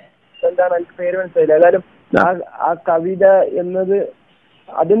 എന്താണ് എനിക്ക് പേര് മനസ്സിലായില്ല. ഏതായാലും ആ കവിത എന്നത്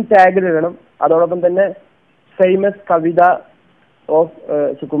അതും ടാഗിലിടണം. അതോടൊപ്പം തന്നെ ഫേമസ് കവിത ഓഫ്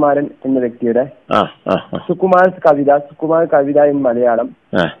സുകുമാരൻ എന്ന വ്യക്തിയുടെ സുകുമാർ കവിത ഇൻ മലയാളം.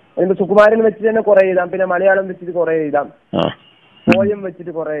 അതിന്റെ സുകുമാരൻ വെച്ചിട്ട് തന്നെ കുറെ എഴുതാം, പിന്നെ മലയാളം വെച്ചിട്ട് കുറെ എഴുതാം, പോയം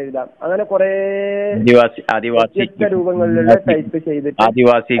വെച്ചിട്ട് കുറെ എഴുതാം. അങ്ങനെ കുറെ രൂപങ്ങളിലുള്ള ടൈപ്പ് ചെയ്തിട്ട്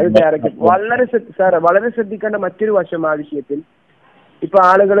വളരെ ശ്രദ്ധിക്കേണ്ട മറ്റൊരു വശം ആ വിഷയത്തിൽ. ഇപ്പൊ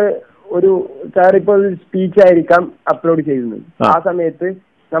ആളുകള് ഇപ്പൊ ഒരു സ്പീച്ച് ആയിരിക്കാം അപ്ലോഡ് ചെയ്യുന്നത്. ആ സമയത്ത്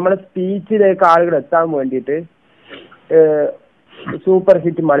നമ്മുടെ സ്പീച്ചിലേക്ക് ആളുകൾ എത്താൻ വേണ്ടിയിട്ട് super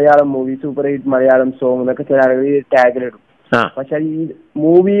hit Malayalam movie, super hit Malayalam song എന്നൊക്കെ ചില ആളുകൾ ഈ ടാഗിലിടും. പക്ഷെ ഈ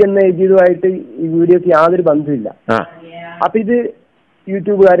മൂവി എന്ന് എഴുതിയതുമായിട്ട് ഈ വീഡിയോക്ക് യാതൊരു ബന്ധമില്ല. അപ്പൊ ഇത്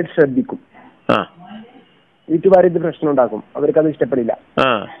യൂട്യൂബുകാർ ശ്രദ്ധിക്കും. യൂട്യൂബുകാർ ഇത് പ്രശ്നം ഉണ്ടാക്കും, അവർക്കത് ഇഷ്ടപ്പെടില്ല.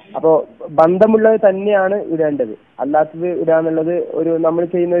 അപ്പോ ബന്ധമുള്ളത് തന്നെയാണ് ഇടേണ്ടത്, അല്ലാത്തത് ഇടാന്നുള്ളത് നമ്മൾ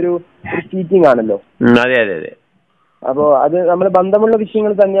ചെയ്യുന്ന ഒരു ചീറ്റിംഗ് ആണല്ലോ. അപ്പോ അത് നമ്മൾ ബന്ധമുള്ള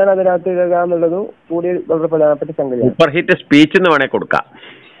വിഷയങ്ങൾ തന്നെയാണ് അതിനകത്ത് ഇടുക എന്നുള്ളതും കൂടി വളരെ പ്രധാനപ്പെട്ട സംഗതിയാണ്. സൂപ്പർ ഹിറ്റ് സ്പീച്ച് എന്ന് വേണേ കൊടുക്കാം.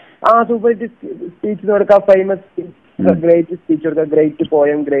 സൂപ്പർ ഹിറ്റ് സ്പീച്ച് കൊടുക്കാം, ഫേമസ് ഗ്രേറ്റ് സ്പീച്ച് കൊടുക്കുക, great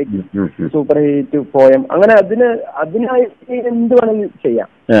poem, great super hit poem, അങ്ങനെ അതിനായി എന്ത് വേണമെങ്കിലും ചെയ്യാം.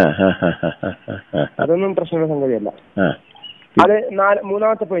 അതൊന്നും പ്രശ്നമുള്ള സംഗതിയല്ല. അത്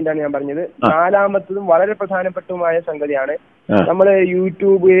മൂന്നാമത്തെ പോയിന്റാണ് ഞാൻ പറഞ്ഞത്. നാലാമത്തതും വളരെ പ്രധാനപ്പെട്ടതുമായ സംഗതിയാണ്, നമ്മൾ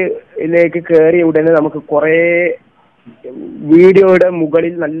യൂട്യൂബിലേക്ക് കയറിയ ഉടനെ നമുക്ക് കുറെ വീഡിയോയുടെ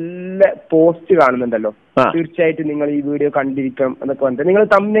മുകളിൽ നല്ല പോസ്റ്റ് കാണുന്നുണ്ടല്ലോ. തീർച്ചയായിട്ടും നിങ്ങൾ ഈ വീഡിയോ കണ്ടിരിക്കണം എന്നൊക്കെ പറഞ്ഞിട്ട് നിങ്ങൾ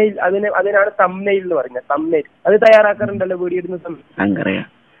തംബ്നെയിൽ, അതിനാണ് തംബ്നെയിൽ എന്ന് പറഞ്ഞത്. തംബ്നെയിൽ അത് തയ്യാറാക്കാറുണ്ടല്ലോ വീഡിയോ ഇടുന്ന സമയത്ത്.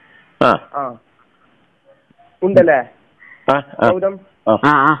 ഉണ്ടല്ലേ ഗൗതം?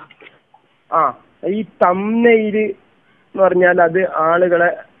 ഈ തംബ്നെയില് എന്ന് പറഞ്ഞാൽ അത് ആളുകളെ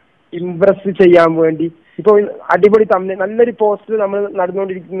ഇംപ്രസ് ചെയ്യാൻ വേണ്ടി, ഇപ്പൊ അടിപൊളി തംബ്നെയിൽ, നല്ലൊരു പോസ്റ്റ് നമ്മൾ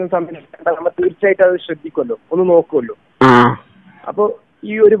നടന്നുകൊണ്ടിരിക്കുന്ന സമയത്ത് നമ്മൾ തീർച്ചയായിട്ടും അത് ശ്രദ്ധിക്കുമല്ലോ, ഒന്ന് നോക്കുമല്ലോ. അപ്പൊ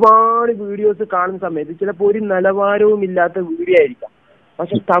ഈ ഒരുപാട് വീഡിയോസ് കാണുന്ന സമയത്ത് ചിലപ്പോൾ ഒരു നിലവാരവും ഇല്ലാത്ത വീഡിയോ ആയിരിക്കാം,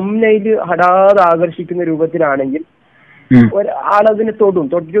 പക്ഷെ തംബ്നെയില് ഹഠാത് ആകർഷിക്കുന്ന രൂപത്തിലാണെങ്കിൽ ഒരാളതിനെ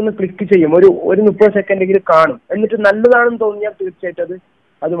തൊട്ടിട്ടൊന്ന് ക്ലിക്ക് ചെയ്യും, ഒരു 30 സെക്കൻഡെങ്കിലും കാണും, എന്നിട്ട് നല്ലതാണെന്ന് തോന്നിയാൽ തീർച്ചയായിട്ടും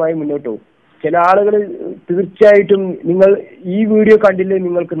അതുമായി മുന്നോട്ട് പോകും. ചില ആളുകൾ തീർച്ചയായിട്ടും നിങ്ങൾ ഈ വീഡിയോ കണ്ടില്ലേ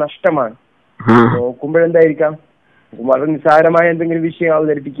നിങ്ങൾക്ക് നഷ്ടമാണ്, നോക്കുമ്പോഴെന്തായിരിക്കാം വളരെ നിസ്സാരമായ എന്തെങ്കിലും വിഷയം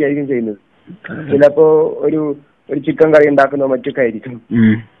അവതരിപ്പിക്കുകയായിരിക്കും ചെയ്യുന്നത്. ചിലപ്പോ ഒരു ചിക്കൻ കറി ഉണ്ടാക്കുന്നോ മറ്റൊക്കെ ആയിരിക്കും.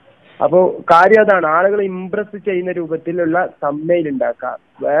 അപ്പോ കാര്യം അതാണ്, ആളുകളെ ഇംപ്രസ് ചെയ്യുന്ന രൂപത്തിലുള്ള തംബ്നെയിൽ ഉണ്ടാക്കാം.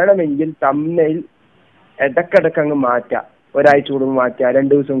 വേണമെങ്കിൽ തംബ്നെയിൽ ഇടക്കിടക്ക് അങ്ങ് മാറ്റാം, ഒരാഴ്ച കൂടുമ്പോൾ മാറ്റുക,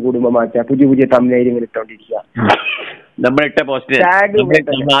 2 ദിവസം കൂടുമ്പോൾ മാറ്റുക, പുതിയ തംബ്നെയിൽ ഇങ്ങനെ ഇട്ടോണ്ടിരിക്കുക.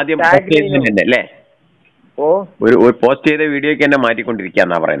 ഒരു പോസ്റ്റ് ചെയ്ത വീഡിയോക്ക് തന്നെ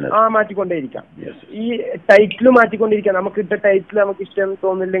മാറ്റിക്കൊണ്ടിരിക്കാന്നാ പറയുന്നത്. മാറ്റിക്കൊണ്ടേയിരിക്കാം. ഈ ടൈറ്റിൽ മാറ്റിക്കൊണ്ടിരിക്കാം. നമുക്ക് ഇട്ട ടൈറ്റിൽ നമുക്ക് ഇഷ്ടം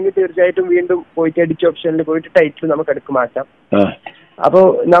തോന്നില്ലെങ്കിൽ തീർച്ചയായിട്ടും വീണ്ടും പോയിട്ട് എഡിറ്റ് ഓപ്ഷനിൽ പോയിട്ട് ടൈറ്റിൽ നമുക്ക് എടുക്ക് മാറ്റാം. അപ്പോ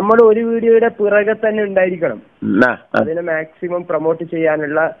നമ്മൾ ഒരു വീഡിയോയുടെ പിറകെ തന്നെ ഉണ്ടായിരിക്കണം, അതിനെ മാക്സിമം പ്രൊമോട്ട്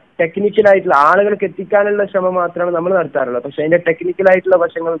ചെയ്യാനുള്ള ടെക്നിക്കലായിട്ടുള്ള ആളുകൾക്ക് എത്തിക്കാനുള്ള ശ്രമം മാത്രമാണ് നമ്മൾ നടത്താറുള്ളത്. പക്ഷെ അതിന്റെ ടെക്നിക്കലായിട്ടുള്ള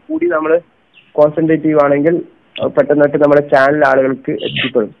വശങ്ങൾ കൂടി നമ്മൾ കോൺസെൻട്രേറ്റീവ് ആണെങ്കിൽ പെട്ടെന്നിട്ട് നമ്മുടെ ചാനൽ ആളുകൾക്ക്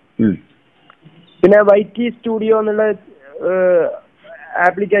എത്തിപ്പെടും. പിന്നെ YT സ്റ്റുഡിയോ എന്നുള്ള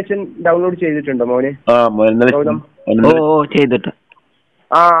ആപ്ലിക്കേഷൻ ഡൗൺലോഡ് ചെയ്തിട്ടുണ്ടോ മോനെ? ചെയ്തിട്ട്.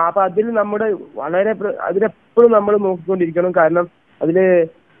 അപ്പൊ അതിൽ നമ്മുടെ അതിലെപ്പോഴും നമ്മൾ നോക്കിക്കൊണ്ടിരിക്കണം. കാരണം അതില്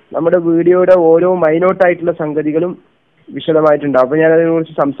നമ്മുടെ വീഡിയോയുടെ ഓരോ മൈനോട്ടായിട്ടുള്ള സംഗതികളും വിശദമായിട്ടുണ്ടാവും. അപ്പൊ ഞാൻ അതിനെ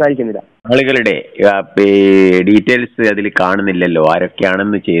കുറിച്ച് സംസാരിക്കുന്നില്ല. ആളുകളുടെ ഡീറ്റെയിൽസ് അതിൽ കാണുന്നില്ലല്ലോ,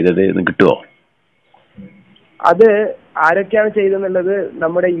 ആരൊക്കെയാണെന്ന് ചെയ്തത് കിട്ടുമോ? അത് ആരൊക്കെയാണ് ചെയ്തെന്നുള്ളത്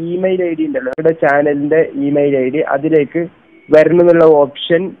നമ്മുടെ ഇമെയിൽ ID ഉണ്ടല്ലോ, നമ്മുടെ ചാനലിന്റെ ഇമെയിൽ ID, അതിലേക്ക് വരണമെന്നുള്ള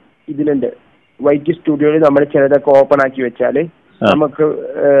ഓപ്ഷൻ ഇതിലുണ്ട്. YT സ്റ്റുഡിയോയിൽ നമ്മൾ ചിലതൊക്കെ ഓപ്പൺ ആക്കി വെച്ചാല് നമുക്ക്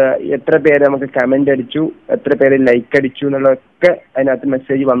എത്ര പേര് നമുക്ക് കമന്റ് അടിച്ചു, എത്ര പേര് ലൈക്ക് അടിച്ചു എന്നുള്ളതൊക്കെ അതിനകത്ത്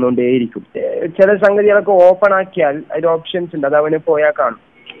മെസ്സേജ് വന്നുകൊണ്ടേയിരിക്കും. ചില സംഗതികളൊക്കെ ഓപ്പൺ ആക്കിയാൽ അതിൽ ഓപ്ഷൻസ് ഉണ്ട്, അത് അവന് പോയാൽ കാണും.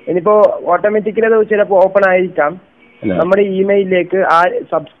 ഇനിയിപ്പോ ഓട്ടോമാറ്റിക്കലി അത് ചിലപ്പോൾ ഓപ്പൺ ആയിരിക്കാം. നമ്മുടെ ഇമെയിലിലേക്ക്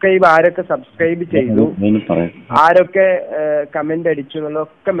ആരൊക്കെ സബ്സ്ക്രൈബ് ചെയ്തു, ആരൊക്കെ കമന്റ് അടിച്ചു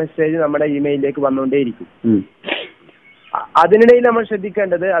എന്നുള്ളതൊക്കെ മെസ്സേജ് നമ്മുടെ ഇമെയിലിലേക്ക് വന്നുകൊണ്ടേയിരിക്കും. അതിനിടയിൽ നമ്മൾ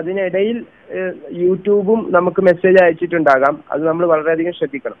ശ്രദ്ധിക്കേണ്ടത്, അതിനിടയിൽ യൂട്യൂബും നമുക്ക് മെസ്സേജ് അയച്ചിട്ടുണ്ടാകാം. അത് നമ്മൾ വളരെയധികം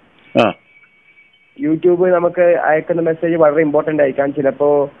ശ്രദ്ധിക്കണം. യൂട്യൂബ് നമുക്ക് അയക്കുന്ന മെസ്സേജ് വളരെ ഇമ്പോർട്ടന്റ് ആയിരിക്കാം.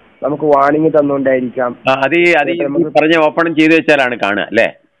 ചിലപ്പോ നമുക്ക് വാർണിംഗ് തന്നുകൊണ്ടായിരിക്കാം. ഓപ്പൺ ചെയ്ത് വെച്ചാലാണ് കാണുക അല്ലേ?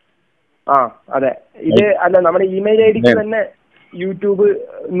 അതെ. ഇത് അല്ല, നമ്മുടെ ഇമെയിൽ IDക്ക് തന്നെ യൂട്യൂബ്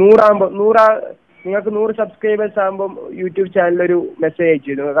 100 നിങ്ങൾക്ക് 100 സബ്സ്ക്രൈബേഴ്സ് ആകുമ്പോൾ യൂട്യൂബ് ചാനലിൽ ഒരു മെസ്സേജ്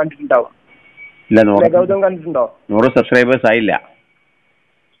അയച്ചു, നിങ്ങൾ കണ്ടിട്ടുണ്ടാവും. ഗൗതം കണ്ടിട്ടുണ്ടോ? 100 സബ്സ്ക്രൈബേഴ്സ് ആയില്ല.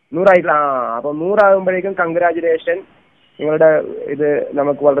 100 ആയിട്ടില്ല. അപ്പൊ 100 ആകുമ്പോഴേക്കും കൺഗ്രാജുലേഷൻ, നിങ്ങളുടെ ഇത്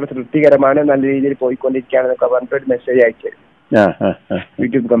നമുക്ക് വളരെ തൃപ്തികരമാണ്, നല്ല രീതിയിൽ പോയിക്കൊണ്ടിരിക്കുകയാണെന്നൊക്കെ പറഞ്ഞിട്ട് ഒരു മെസ്സേജ് അയച്ചു തരും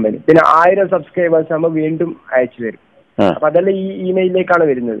യൂട്യൂബ് കമ്പനി. പിന്നെ 1000 സബ്സ്ക്രൈബേഴ്സ് ആകുമ്പോൾ വീണ്ടും അയച്ചു തരും. അപ്പൊ അതെല്ലാം ഈ ഇമെയിലിലേക്കാണ്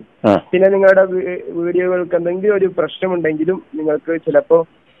വരുന്നത്. പിന്നെ നിങ്ങളുടെ വീഡിയോകൾക്ക് എന്തെങ്കിലും ഒരു പ്രശ്നമുണ്ടെങ്കിലും നിങ്ങൾക്ക് ചിലപ്പോ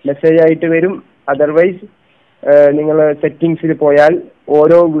മെസ്സേജ് ആയിട്ട് വരും. അതർവൈസ് നിങ്ങൾ സെറ്റിംഗ്സിൽ പോയാൽ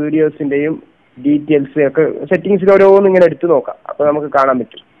ഓരോ വീഡിയോസിന്റെയും ഡീറ്റെയിൽസ് ഒക്കെ സെറ്റിംഗ്സിൽ ഓരോന്നും ഇങ്ങനെ എടുത്തു നോക്കാം, അപ്പൊ നമുക്ക് കാണാൻ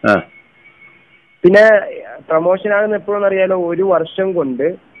പറ്റും. പിന്നെ പ്രൊമോഷൻ ആണെന്ന് എപ്പോഴും അറിയാലോ, 1 വർഷം കൊണ്ട്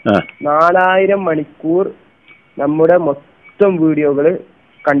 4000 മണിക്കൂർ നമ്മുടെ മൊത്തം വീഡിയോകൾ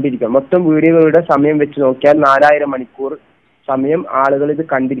കണ്ടിരിക്കണം. മൊത്തം വീഡിയോകളുടെ സമയം വെച്ച് നോക്കിയാൽ 4000 മണിക്കൂർ സമയം ആളുകൾ ഇത്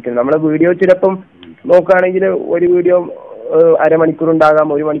കണ്ടിരിക്കണം. നമ്മുടെ വീഡിയോ ചിലപ്പം നോക്കുകയാണെങ്കിൽ ഒരു വീഡിയോ അരമണിക്കൂർ ഉണ്ടാകാം,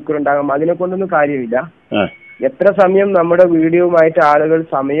 1 മണിക്കൂർ ഉണ്ടാകാം, അതിനെ കൊണ്ടൊന്നും കാര്യമില്ല. എത്ര സമയം നമ്മുടെ വീഡിയോയുമായിട്ട് ആളുകൾ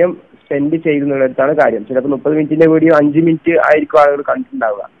സമയം സ്പെൻഡ് ചെയ്യുന്നുള്ളിടത്താണ് കാര്യം. ചിലപ്പോൾ 30 മിനിറ്റിന്റെ വീഡിയോ 5 മിനിറ്റ് ആയിരിക്കും ആളുകൾ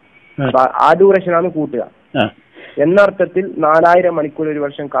കണ്ടിട്ടുണ്ടാവുക. അപ്പൊ ആ ഡ്യൂറേഷനാണ് കൂട്ടുക. എന്നർത്ഥത്തിൽ 4000 മണിക്കൂർ 1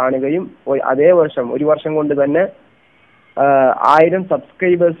 വർഷം കാണുകയും അതേ വർഷം 1 വർഷം കൊണ്ട് തന്നെ 1000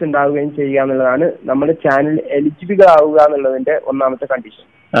 സബ്സ്ക്രൈബേഴ്സ് ഉണ്ടാവുകയും ചെയ്യുക എന്നുള്ളതാണ് നമ്മുടെ ചാനൽ എലിജിബിൾ ആവുക എന്നുള്ളതിന്റെ ഒന്നാമത്തെ കണ്ടീഷൻ.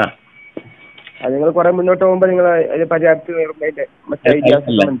 അത് നിങ്ങൾ കുറെ മുന്നോട്ട് പോകുമ്പോൾ നിങ്ങൾ പര്യാപ്തി മറ്റു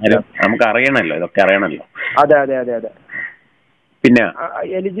ഐഡിയാസ് നമുക്ക് അറിയണല്ലോ, ഇതൊക്കെ അറിയണല്ലോ. അതെ അതെ അതെ അതെ. പിന്നെ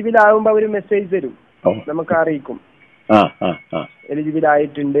എലിജിബിൾ ആകുമ്പോ അവര് മെസ്സേജ് തരും, നമുക്ക് അറിയിക്കും എലിജിബിൾ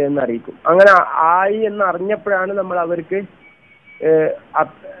ആയിട്ടുണ്ട് എന്ന് അറിയിക്കും. അങ്ങനെ ആയി എന്ന് അറിഞ്ഞപ്പോഴാണ് നമ്മൾ അവർക്ക്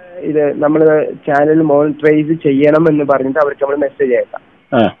ഇത് നമ്മൾ ചാനൽ മോണിറ്ററൈസ് ചെയ്യണം എന്ന് പറഞ്ഞിട്ട് അവർക്ക് നമ്മൾ മെസ്സേജ് അയക്കാം.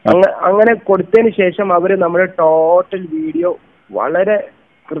 അങ്ങനെ കൊടുത്തതിന് ശേഷം അവര് നമ്മുടെ ടോട്ടൽ വീഡിയോ വളരെ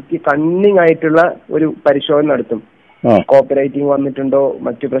കണ്ണിങ് ആയിട്ടുള്ള ഒരു പരിശോധന നടത്തും. കോപ്പറേറ്റിംഗ് വന്നിട്ടുണ്ടോ,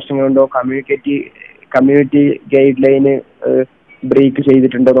 മറ്റു പ്രശ്നങ്ങളുണ്ടോ, കമ്മ്യൂണിറ്റി ഗൈഡ് ലൈന് ബ്രേക്ക്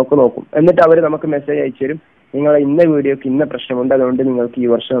ചെയ്തിട്ടുണ്ടോ എന്നൊക്കെ നോക്കും. എന്നിട്ട് അവർ നമുക്ക് മെസ്സേജ് അയച്ചു തരും, നിങ്ങൾ ഇന്ന വീഡിയോക്ക് ഇന്ന പ്രശ്നമുണ്ട്, അതുകൊണ്ട് നിങ്ങൾക്ക് ഈ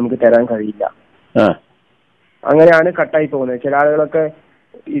വർഷം നമുക്ക് തരാൻ കഴിയില്ല. അങ്ങനെയാണ് കട്ടായി പോകുന്നത്. ചില ആളുകളൊക്കെ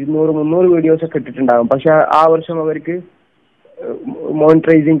 200-300 വീഡിയോസ് ഒക്കെ ഇട്ടിട്ടുണ്ടാകും, പക്ഷെ ആ വർഷം അവർക്ക്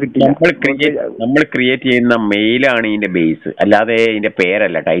മോണിറ്ററൈസിങ് കിട്ടില്ല. നമ്മൾ ക്രിയേറ്റ് ചെയ്യുന്ന മെയിലാണ് ഇതിന്റെ ബേസ്, അല്ലാതെ ഇതിന്റെ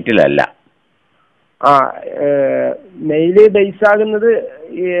പേരല്ല, ടൈറ്റിൽ അല്ല. മെയില് ബേസ് ആകുന്നത്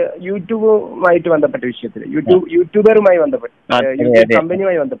യൂട്യൂബുമായിട്ട് ബന്ധപ്പെട്ട വിഷയത്തിൽ, യൂട്യൂബറുമായി ബന്ധപ്പെട്ട്, യൂട്യൂബ്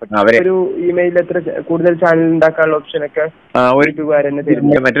കമ്പനിയുമായി ബന്ധപ്പെട്ട് ഒരു ഇമെയിൽ എത്ര കൂടുതൽ ചാനൽ ഉണ്ടാക്കാനുള്ള ഓപ്ഷൻ ഒക്കെ യൂട്യൂബുകാരെന്നെ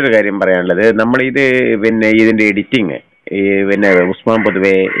തരും. മറ്റൊരു കാര്യം പറയാനുള്ളത്, നമ്മളിത് പിന്നെ ഇതിന്റെ എഡിറ്റിങ് പിന്നെ ഉസ്മാൻ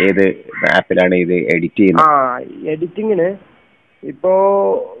പൊതുവെ ഏത് ആപ്പിലാണ് ഇത് എഡിറ്റ് ചെയ്യുന്നത്? എഡിറ്റിങ്ങിന് ഇപ്പോ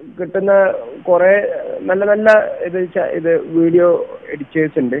കിട്ടുന്ന കുറെ നല്ല നല്ല ഇത് വീഡിയോ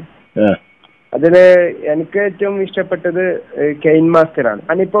എഡിറ്റേഴ്സ് ഉണ്ട്. അതില് എനിക്ക് ഏറ്റവും ഇഷ്ടപ്പെട്ടത് കെയിൻ മാസ്റ്റർ ആണ്.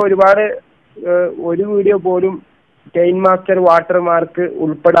 ഞാനിപ്പോ ഒരുപാട് ഒരു വീഡിയോ പോലും കെയിൻ മാസ്റ്റർ വാട്ടർമാർക്ക്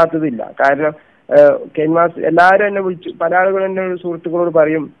ഉൾപ്പെടാത്തതില്ല. കാരണം കെയിൻ മാസ്റ്റർ എല്ലാവരും എന്നെ വിളിച്ചു, പല ആളുകളും എന്നെ സുഹൃത്തുക്കളോട്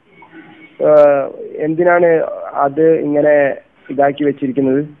പറയും, എന്തിനാണ് അത് ഇങ്ങനെ ഇതാക്കി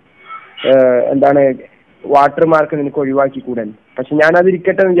വെച്ചിരിക്കുന്നത്, എന്താണ് വാട്ടർമാർക്ക് നിനക്ക് ഒഴിവാക്കി കൂടാൻ. പക്ഷെ ഞാനത്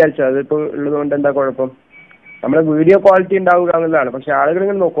ഇരിക്കട്ടെ എന്ന് വിചാരിച്ചത്, അതിപ്പോ ഉള്ളതുകൊണ്ട് എന്താ കുഴപ്പം, നമ്മുടെ വീഡിയോ ക്വാളിറ്റി ഉണ്ടാവുക എന്നുള്ളതാണ്. പക്ഷെ ആളുകൾ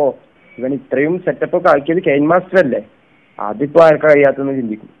ഇങ്ങനെ നോക്കോ, ഇവൻ ഇത്രയും സെറ്റപ്പ് ഒക്കെ ആക്കിയത് കെയിൻ മാസ്റ്റർ അല്ലേ, അതിപ്പോ ആർക്കാ കഴിയാത്തെന്ന്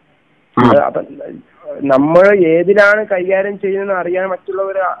ചിന്തിക്കും. അപ്പൊ നമ്മൾ ഏതിലാണ് കൈകാര്യം ചെയ്യുന്നത് അറിയാൻ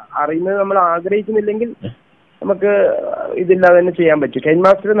മറ്റുള്ളവർ അറിയുന്നത് നമ്മൾ ആഗ്രഹിക്കുന്നില്ലെങ്കിൽ നമുക്ക് ഇതില്ലാതെ തന്നെ ചെയ്യാൻ പറ്റും. കെയിൻ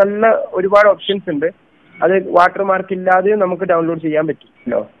മാസ്റ്റർ നല്ല ഒരുപാട് ഓപ്ഷൻസ് ഉണ്ട്. അത് വാട്ടർമാർക്ക് ഇല്ലാതെ നമുക്ക് ഡൗൺലോഡ് ചെയ്യാൻ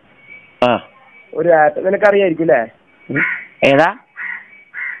പറ്റുമല്ലോ. ഒരു ആപ്പ് നിനക്കറിയായിരിക്കും അല്ലേ? ഏതാ?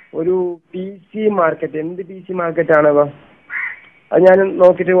 ഒരു PC മാർക്കറ്റ്. എന്ത് PC മാർക്കറ്റ് ആണോ അത് ഞാൻ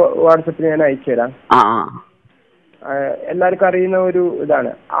നോക്കിയിട്ട് വാട്സപ്പിൽ ഞാൻ അയച്ചു തരാം. എല്ലാവർക്കും അറിയുന്ന ഒരു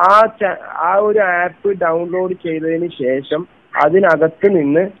ഇതാണ്. ആ ഒരു ആപ്പ് ഡൗൺലോഡ് ചെയ്തതിന് ശേഷം അതിനകത്ത്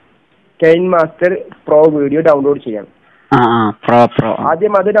നിന്ന് cane master pro video download ചെയ്യണം.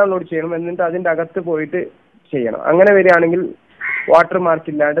 ആദ്യം അത് ഡൗൺലോഡ് ചെയ്യണം, എന്നിട്ട് അതിന്റെ അകത്ത് പോയിട്ട് ചെയ്യണം. അങ്ങനെ വരികയാണെങ്കിൽ വാട്ടർമാർക്ക്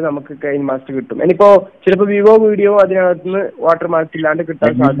ഇല്ലാണ്ട് നമുക്ക് കെയിൻ മാസ്റ്റർ കിട്ടും. ഇനിയിപ്പോ ചിലപ്പോ വിവോ വീഡിയോ അതിനകത്തുനിന്ന് വാട്ടർമാർക്ക് ഇല്ലാണ്ട്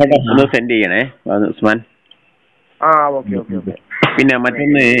കിട്ടാൻ സാധ്യത. സെൻഡ് ചെയ്യണേ ഉസ്മാൻ. Okay okay okay. പിന്നെ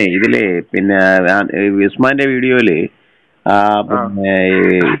മറ്റൊന്ന് ഇതില് പിന്നെ ഉസ്മാന്റെ വീഡിയോയില് പിന്നെ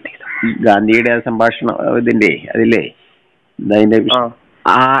ഗാന്ധിയുടെ സംഭാഷണം ഇതിന്റെ അതില്ലേ അതിന്റെ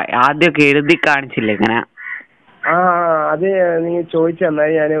ആദ്യമൊക്കെ എഴുതി കാണിച്ചില്ലേ ഇങ്ങനെ? അത് നീ ചോദിച്ചു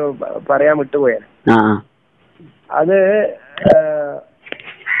തന്നായി ഞാൻ പറയാൻ വിട്ടുപോയാൽ. അത്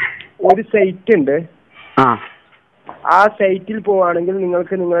ഒരു സൈറ്റ് ഉണ്ട്. ആ സൈറ്റിൽ പോവാണെങ്കിൽ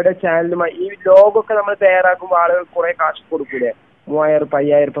നിങ്ങൾക്ക് നിങ്ങളുടെ ചാനലുമായി ഈ ലോഗോ ഒക്കെ നമ്മൾ തയ്യാറാക്കുമ്പോൾ ആളുകൾ കുറെ കാശ് കൊടുക്കൂലേ,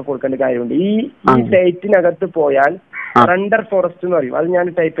 3000-5000 കൊടുക്കേണ്ട കാര്യമുണ്ട്. ഈ സൈറ്റിനകത്ത് പോയാൽ റണ്ടർ ഫോറസ്റ്റ് എന്ന് പറയും, അത് ഞാൻ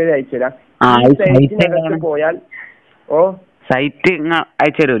ടൈപ്പ് ചെയ്ത് അയച്ചുതരാം. ഈ സൈറ്റിനകത്ത് പോയാൽ സൈറ്റ്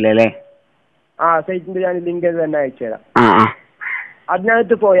അയച്ചു തരൂലേ? സൈറ്റിന്റെ ഞാൻ ലിങ്ക് തന്നെ അയച്ചുതരാം.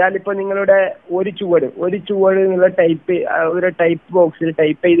 അതിനകത്ത് പോയാൽ ഇപ്പൊ നിങ്ങളുടെ ഒരു ചുവട് എന്നുള്ള ടൈപ്പ് ബോക്സിൽ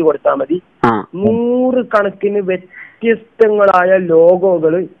ടൈപ്പ് ചെയ്ത് കൊടുത്താൽ മതി. 100 കണക്കിന് വ്യത്യസ്തങ്ങളായ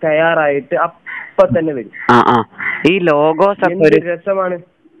ലോഗോകൾ തയ്യാറായിട്ട് അപ്പൊ തന്നെ വരും. ഈ ലോഗോസ് രസമാണ്.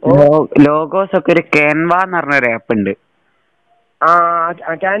 ലോഗോസ് ഒക്കെ ഒരു ക്യാൻവ എന്ന് പറഞ്ഞൊരു ആപ്പ് ഉണ്ട്.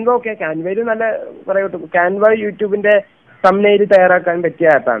 ക്യാൻവ ഓക്കെ, ക്യാൻവയിൽ നല്ല കുറെ കിട്ടും. ക്യാൻവ യൂട്യൂബിന്റെ തംബ്നെയിൽ തയ്യാറാക്കാൻ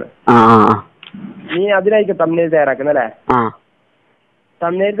പറ്റിയ ആപ്പാണ്. നീ അതിനായിരിക്കും തംബ്നെയിൽ തയ്യാറാക്കുന്നല്ലേ?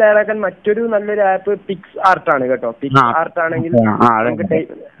 തംബ്നെയിൽ തയ്യാറാക്കാൻ മറ്റൊരു നല്ലൊരു ആപ്പ് പിക്സ് ആർട്ട് ആണ് കേട്ടോ. പിക്സ് ആർട്ട് ആണെങ്കിൽ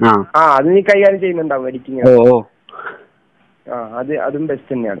അത് നീ കൈകാര്യം ചെയ്യുന്നുണ്ടാവും എഡിറ്റിംഗ്. അതും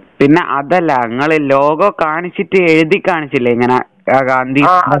ബെസ്റ്റ് തന്നെയാണ്. പിന്നെ അതല്ല, നിങ്ങള് ലോഗോ കാണിച്ചിട്ട് എഴുതി കാണിച്ചില്ലേ ഇങ്ങനെ ഗാന്ധി?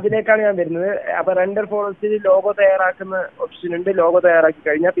 അതിലേക്കാണ് ഞാൻ വരുന്നത്. അപ്പൊ റെൻഡർ ഫോറസ്റ്റിൽ ലോഗോ തയ്യാറാക്കുന്ന ഓപ്ഷൻ ഉണ്ട്. ലോഗോ തയ്യാറാക്കി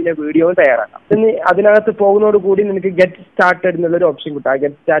കഴിഞ്ഞാൽ പിന്നെ വീഡിയോയും തയ്യാറാക്കാം. പിന്നെ അതിനകത്ത് പോകുന്നതോട് കൂടി നിനക്ക് ഗെറ്റ് സ്റ്റാർട്ടഡ് എന്നുള്ളൊരു ഓപ്ഷൻ കിട്ടും. ആ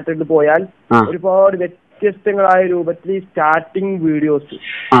ഗെറ്റ് സ്റ്റാർട്ടഡിൽ പോയാൽ ഒരുപാട് വ്യത്യസ്തങ്ങളായ രൂപത്തിൽ സ്റ്റാർട്ടിങ് വീഡിയോസ്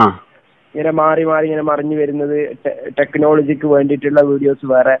ഇങ്ങനെ മാറി ഇങ്ങനെ മറിഞ്ഞു വരുന്നത്, ടെക്നോളജിക്ക് വേണ്ടിയിട്ടുള്ള വീഡിയോസ്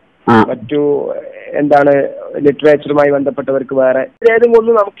വേറെ, മറ്റു എന്താണ് ലിറ്ററേച്ചറുമായി ബന്ധപ്പെട്ടവർക്ക് വേറെ. ഏതും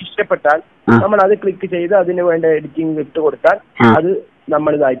ഒന്ന് നമുക്ക് ഇഷ്ടപ്പെട്ടാൽ നമ്മൾ അത് ക്ലിക്ക് ചെയ്ത് അതിന് വേണ്ട എഡിറ്റിംഗ് ഇട്ട് കൊടുത്താൽ അത്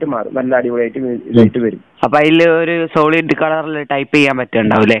നമ്മളിതായിട്ട് മാറും, നല്ല അടിപൊളിയായിട്ട് ഇതായിട്ട് വരും. അപ്പൊ അതില് ഒരു സോളിഡ് കളറിൽ ടൈപ്പ് ചെയ്യാൻ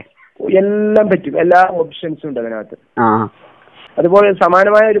പറ്റുന്നുണ്ടാവൂലേ? എല്ലാം പറ്റും, എല്ലാ ഓപ്ഷൻസും ഉണ്ട് അതിനകത്ത്. അതുപോലെ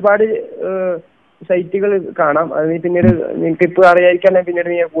സമാനമായ ഒരുപാട് സൈറ്റുകൾ കാണാം. അത് പിന്നീട് നിങ്ങൾക്ക് ഇപ്പൊ അറിയാതിരിക്കാൻ പിന്നീട്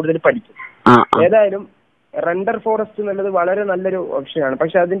ഞാൻ കൂടുതൽ പഠിക്കും. ഏതായാലും റെൻഡർ ഫോറസ്റ്റ് എന്നുള്ളത് വളരെ നല്ലൊരു ഓപ്ഷനാണ്.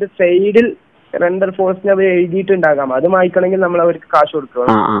 പക്ഷെ അതിന്റെ സൈഡിൽ റെൻഡർ ഫോറസ്റ്റിന് അവർ എഴുതിയിട്ടുണ്ടാകാം, അത് വായിക്കണമെങ്കിൽ നമ്മൾ അവർക്ക് കാശ്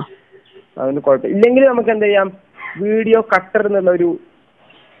കൊടുക്കണം. അതുകൊണ്ട് കുഴപ്പമില്ല. ഇല്ലെങ്കിൽ നമുക്ക് എന്ത് ചെയ്യാം, വീഡിയോ കട്ടർ എന്നുള്ള ഒരു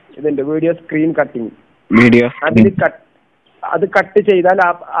ഇതുണ്ട്, വീഡിയോ സ്ക്രീൻ കട്ടിങ്. അതിൽ അത് കട്ട് ചെയ്താൽ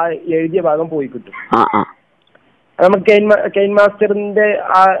ആ എഴുതിയ ഭാഗം പോയി കിട്ടും. നമുക്ക് കെയിൻ മാസ്റ്ററിന്റെ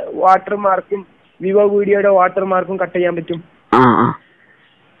ആ വാട്ടർ മാർക്കും വിവോ വീഡിയോയുടെ വാട്ടർ മാർക്കും കട്ട് ചെയ്യാൻ പറ്റും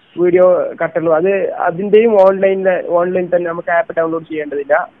വീഡിയോ കട്ടറിലും. അതിന്റെയും ഓൺലൈൻ തന്നെ, നമുക്ക് ആപ്പ് ഡൗൺലോഡ്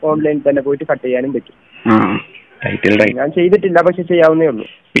ചെയ്യേണ്ടതില്ല, ഓൺലൈനിൽ തന്നെ പോയിട്ട് കട്ട് ചെയ്യാനും പറ്റും. ഞാൻ ചെയ്തിട്ടില്ല, പക്ഷെ ചെയ്യാവുന്നേ ഉള്ളൂ.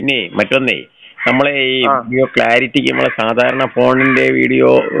 പിന്നെ മറ്റൊന്നേ, നമ്മളെ ഈ വീഡിയോ ക്ലാരിറ്റിക്ക് നമ്മളെ സാധാരണ ഫോണിന്റെ വീഡിയോ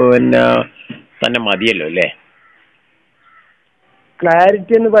പിന്നെ തന്നെ മതിയല്ലോ അല്ലേ?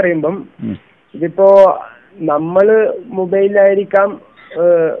 ക്ലാരിറ്റി എന്ന് പറയുമ്പം ഇതിപ്പോ നമ്മള് മൊബൈലിലായിരിക്കാം,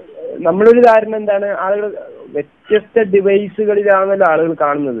 നമ്മളൊരു ധാരണ എന്താണ്, ആളുകൾ വ്യത്യസ്ത ഡിവൈസുകളിലാണല്ലോ ആളുകൾ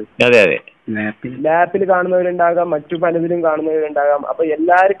കാണുന്നത്. ലാപ്പിൽ കാണുന്നവരുണ്ടാകാം, മറ്റു പലതിലും കാണുന്നവരുണ്ടാകാം. അപ്പൊ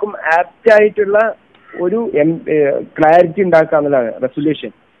എല്ലാവർക്കും ആപ്റ്റ് ആയിട്ടുള്ള ഒരു ക്ലാരിറ്റി ഉണ്ടാക്കാന്നുള്ളതാണ്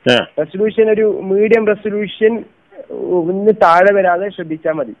റെസൊല്യൂഷൻ. ഒരു മീഡിയം റെസൊല്യൂഷൻ ഒന്ന് താഴെ വരാതെ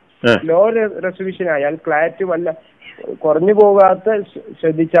ശ്രദ്ധിച്ചാൽ മതി. ലോ റെസൊല്യൂഷൻ ആയാൽ ക്ലാരിറ്റി വല്ല കുറഞ്ഞു പോകാത്ത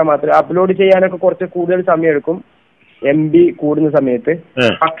ശ്രദ്ധിച്ചാൽ മാത്രമേ. അപ്ലോഡ് ചെയ്യാനൊക്കെ കുറച്ച് കൂടുതൽ സമയം എടുക്കും MB കൂടുന്ന സമയത്ത്.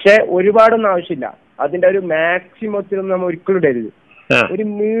 പക്ഷെ ഒരുപാടൊന്നും ആവശ്യമില്ല. അതിന്റെ ഒരു മാക്സിമത്തിലൊന്നും നമ്മൾ ഒരിക്കലും ഇടരുത്. ഒരു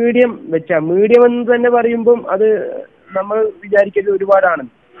മീഡിയം വെച്ചാ, മീഡിയം എന്ന് തന്നെ പറയുമ്പം അത് നമ്മൾ വിചാരിക്കരുത് ഒരുപാടാണ്.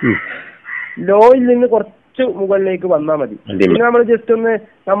 ലോയിൽ നിന്ന് കുറച്ച് മുകളിലേക്ക് വന്നാൽ മതി. പിന്നെ നമ്മൾ ജസ്റ്റ് ഒന്ന്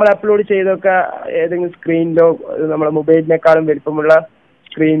നമ്മൾ അപ്ലോഡ് ചെയ്തൊക്കെ ഏതെങ്കിലും സ്ക്രീനിലോ നമ്മളെ മൊബൈലിനേക്കാളും വലിപ്പമുള്ള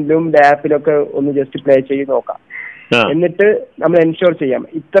സ്ക്രീനിലും ലാപ്പിലൊക്കെ ഒന്ന് ജസ്റ്റ് പ്ലേ ചെയ്ത് നോക്കാം. എന്നിട്ട് നമ്മൾ എൻഷുർ ചെയ്യാം,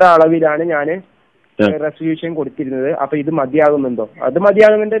 ഇത്ര അളവിലാണ് ഞാൻ റെസൊല്യൂഷൻ കൊടുത്തിരുന്നത്, അപ്പൊ ഇത് മതിയാകുന്നുണ്ടോ. അത്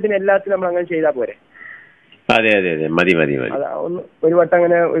മതിയാകുന്നുണ്ട്, പിന്നെ എല്ലാത്തിനും നമ്മൾ അങ്ങനെ ചെയ്താൽ പോരെ. ഒരു വട്ടം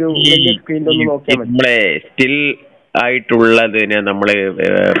അങ്ങനെ ഒരു വലിയ സ്ക്രീനിലൊന്ന് നോക്കിയാൽ മതി. സ്റ്റിൽ ആയിട്ടുള്ളതിന് നമ്മള്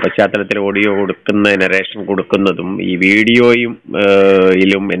പശ്ചാത്തലത്തിൽ ഓഡിയോ കൊടുക്കുന്ന നരേഷൻ കൊടുക്കുന്നതും ഈ വീഡിയോയും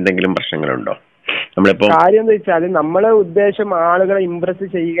എന്തെങ്കിലും പ്രശ്നങ്ങളുണ്ടോ? നമ്മളിപ്പോ കാര്യം എന്താ വെച്ചാൽ നമ്മളെ ഉദ്ദേശം ആളുകളെ ഇംപ്രസ്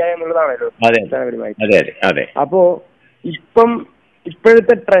ചെയ്യുക എന്നുള്ളതാണല്ലോ. അപ്പോ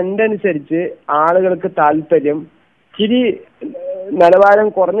ഇപ്പോഴത്തെ ട്രെൻഡ് അനുസരിച്ച് ആളുകൾക്ക് താല്പര്യം ഇച്ചിരി നിലവാരം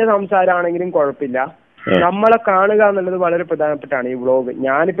കുറഞ്ഞ സംസാരമാണെങ്കിലും കുഴപ്പമില്ല, നമ്മളെ കാണുക എന്നുള്ളത് വളരെ പ്രധാനപ്പെട്ടാണ് ഈ വ്ളോഗ്.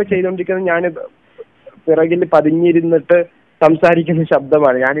 ഞാനിപ്പോ ചെയ്തുകൊണ്ടിരിക്കുന്നത്, ഞാൻ പിറകിൽ പതിഞ്ഞിരുന്നിട്ട് സംസാരിക്കുന്ന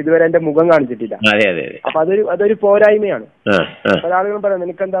ശബ്ദമാണ്. ഞാൻ ഇതുവരെ എന്റെ മുഖം കാണിച്ചിട്ടില്ല. അപ്പൊ അതൊരു പോരായ്മയാണ്. പല ആളുകളും പറയാം,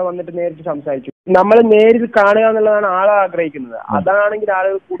 നിനക്കെന്താ വന്നിട്ട് നേരിട്ട് സംസാരിച്ചു. നമ്മൾ നേരിൽ കാണുക എന്നുള്ളതാണ് ആളെ ആഗ്രഹിക്കുന്നത്. അതാണെങ്കിൽ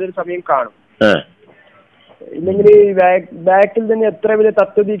ആളുകൾ കൂടുതൽ സമയം കാണും. ഇല്ലെങ്കിൽ ബാക്കിൽ തന്നെ എത്ര വലിയ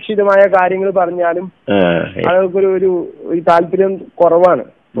തത്വദീക്ഷിതമായ കാര്യങ്ങൾ പറഞ്ഞാലും ആളുകൾക്കൊരു ഒരു താല്പര്യം കുറവാണ്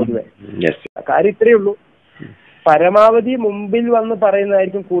പൊതുവെ. കാര്യം ഇത്രയേ ഉള്ളൂ, പരമാവധി മുമ്പിൽ വന്ന്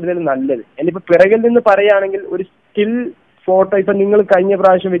പറയുന്നതായിരിക്കും കൂടുതൽ നല്ലത്. ഇനിയിപ്പോ പിറകിൽ നിന്ന് പറയുകയാണെങ്കിൽ ഒരു സ്റ്റിൽ ഫോട്ടോ, ഇപ്പൊ നിങ്ങൾ കഴിഞ്ഞ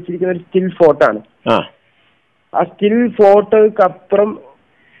പ്രാവശ്യം വെച്ചിരിക്കുന്ന ഒരു സ്റ്റിൽ ഫോട്ടോ ആണ്. ആ സ്റ്റിൽ ഫോട്ടോക്കപ്പുറം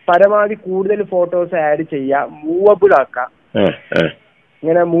പരമാവധി കൂടുതൽ ഫോട്ടോസ് ആഡ് ചെയ്യുക, മൂവബിൾ ആക്കാം,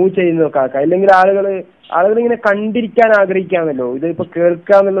 ഇങ്ങനെ മൂവ് ചെയ്യുന്നതൊക്കെ ആക്കാം. ഇല്ലെങ്കിൽ ആളുകൾ ഇങ്ങനെ കണ്ടിരിക്കാൻ ആഗ്രഹിക്കാന്നല്ലോ, ഇതിപ്പോ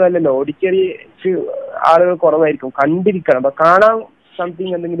കേൾക്കാന്നുള്ളതല്ലല്ലോ. ഓഡിറ്ററി ആളുകൾ കുറവായിരിക്കും, കണ്ടിരിക്കണം. അപ്പൊ കാണാൻ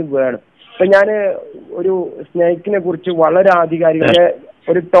സംതിങ് എന്തെങ്കിലും വേണം. ഇപ്പൊ ഞാന് ഒരു സ്നേക്കിനെ കുറിച്ച് വളരെ ആധികാരിക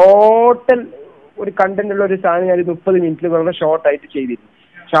ഒരു ടോട്ടൽ ഒരു കണ്ടന്റ് ഉള്ള ഒരു സാധനം ഞാൻ 30 മിനിറ്റിൽ വളരെ ഷോർട്ട് ആയിട്ട് ചെയ്തിരുന്നു.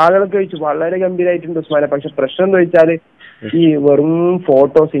 പക്ഷെ ആളുകൾക്ക് ചോദിച്ചു വളരെ ഗംഭീരമായിട്ടുണ്ട് ഉസ്മാനെ. പക്ഷെ പ്രശ്നം എന്താ വെച്ചാല് ഈ വെറും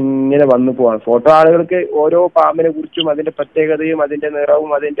ഫോട്ടോസ് ഇങ്ങനെ വന്നു പോവാണ്. ഫോട്ടോ ആളുകൾക്ക് ഓരോ പാമ്പിനെ കുറിച്ചും അതിന്റെ പ്രത്യേകതയും അതിന്റെ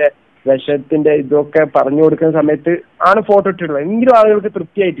നിറവും അതിന്റെ വിഷത്തിന്റെ ഇതൊക്കെ പറഞ്ഞു കൊടുക്കുന്ന സമയത്ത് ആണ് ഫോട്ടോ ഇട്ടിട്ടുള്ളത്. എങ്കിലും ആളുകൾക്ക്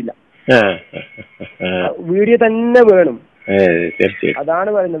തൃപ്തിയായിട്ടില്ല. വീഡിയോ തന്നെ വേണം. അതാണ്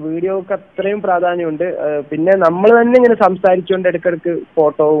പറയുന്നത്, വീഡിയോക്ക് അത്രയും പ്രാധാന്യമുണ്ട്. പിന്നെ നമ്മൾ തന്നെ ഇങ്ങനെ സംസാരിച്ചുകൊണ്ട് ഇടയ്ക്കിടയ്ക്ക്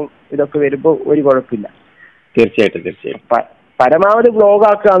ഫോട്ടോവും ഇതൊക്കെ വരുമ്പോ ഒരു കുഴപ്പമില്ല. തീർച്ചയായിട്ടും പരമാവധി വ്ലോഗ്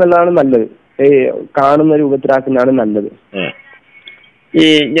ആക്കുക എന്നുള്ളതാണ് നല്ലത്, കാണുന്ന രൂപത്തിലാക്കുന്നതാണ് നല്ലത്. ഈ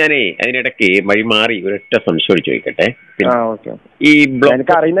ഞാനേ അതിനിടയ്ക്ക് വഴിമാറി ഒരൊറ്റ സംശയം ചോദിക്കട്ടെ. ഈ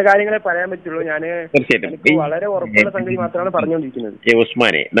എനിക്ക് അറിയുന്ന കാര്യങ്ങളെ പറയാൻ പറ്റുള്ളൂ. ഞാൻ വളരെ ഉറപ്പുള്ള സംഗതി മാത്രമാണ് പറഞ്ഞുകൊണ്ടിരിക്കുന്നത്.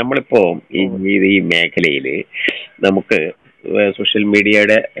 ഉസ്മാനെ, നമ്മളിപ്പോ ഈ മേഖലയില് നമുക്ക് സോഷ്യൽ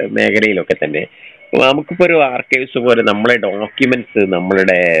മീഡിയയുടെ മേഖലയിലൊക്കെ തന്നെ നമുക്കിപ്പോ ഒരു ആർക്കൈവ്സ് പോലെ നമ്മളെ ഡോക്യുമെന്റ്സ്,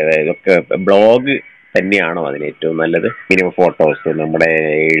 നമ്മളുടെ ഇതൊക്കെ ബ്ലോഗ് തന്നെയാണോ അതിന് ഏറ്റവും നല്ലത്? മിനിമം ഫോട്ടോസ്, നമ്മുടെ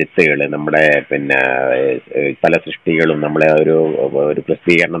എഴുത്തുകൾ, നമ്മുടെ പിന്നെ പല സൃഷ്ടികളും നമ്മളെ ഒരു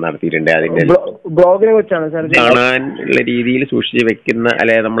പ്രസിദ്ധീകരണം നടത്തിയിട്ടുണ്ട്. അതിന്റെ ബ്ലോഗിനെ കുറിച്ചാണ് കാണാനുള്ള രീതിയിൽ സൂക്ഷിച്ച് വെക്കുന്ന,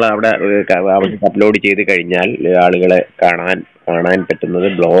 അല്ലെ നമ്മൾ അവിടെ അപ്ലോഡ് ചെയ്ത് കഴിഞ്ഞാൽ ആളുകളെ കാണാൻ പറ്റുന്നത്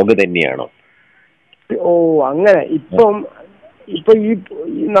ബ്ലോഗ് തന്നെയാണോ? ഓ അങ്ങനെ. ഇപ്പൊ ഈ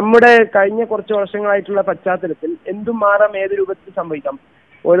നമ്മുടെ കഴിഞ്ഞ കുറച്ച് വർഷങ്ങളായിട്ടുള്ള പശ്ചാത്തലത്തിൽ എന്തും മാറാം, ഏത് രൂപത്തിൽ സംഭവിക്കാം.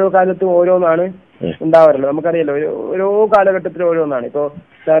 ഓരോ കാലത്തും ഓരോന്നാണ് ഉണ്ടാവാറുള്ളത്. നമുക്കറിയാലോ, ഓരോ കാലഘട്ടത്തിലും ഓരോന്നാണ്. ഇപ്പൊ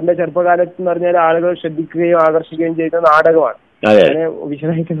സാറിന്റെ ചെറുപ്പകാലത്ത് എന്ന് പറഞ്ഞാൽ ആളുകൾ ശ്രദ്ധിക്കുകയും ആകർഷിക്കുകയും ചെയ്യുന്ന നാടകമാണ്. അങ്ങനെ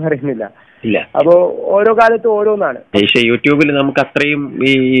വിശദമായിട്ടൊന്നും അറിയുന്നില്ല. അപ്പോ ഓരോ കാലത്തും ഓരോന്നാണ്. പക്ഷേ യൂട്യൂബിൽ നമുക്ക് അത്രയും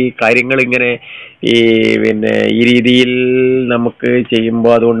ഈ കാര്യങ്ങൾ ഇങ്ങനെ പിന്നെ ഈ രീതിയിൽ നമുക്ക്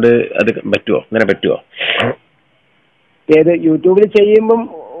ചെയ്യുമ്പോൾ അതുകൊണ്ട് അത് അങ്ങനെ പറ്റുമോ? ഏത് യൂട്യൂബിൽ ചെയ്യുമ്പം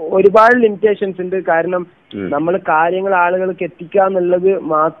ഒരുപാട് ലിമിറ്റേഷൻസ് ഉണ്ട്. കാരണം നമ്മൾ കാര്യങ്ങൾ ആളുകൾക്ക് എത്തിക്കുക എന്നുള്ളത്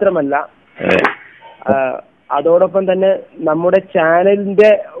മാത്രമല്ല, അതോടൊപ്പം തന്നെ നമ്മുടെ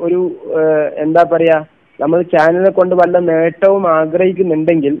ചാനലിന്റെ ഒരു എന്താ പറയാ, നമ്മൾ ചാനലിനെ കൊണ്ട് വല്ല നേട്ടവും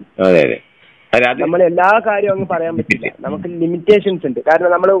ആഗ്രഹിക്കുന്നുണ്ടെങ്കിൽ നമ്മൾ എല്ലാ കാര്യവും അങ്ങ് പറയാൻ പറ്റില്ല. നമുക്ക് ലിമിറ്റേഷൻസ് ഉണ്ട്.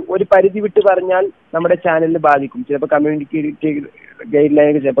 കാരണം നമ്മൾ ഒരു പരിധി വിട്ട് പറഞ്ഞാൽ നമ്മുടെ ചാനലിനെ ബാധിക്കും. ചിലപ്പോൾ കമ്മ്യൂണിറ്റി ഗൈഡ്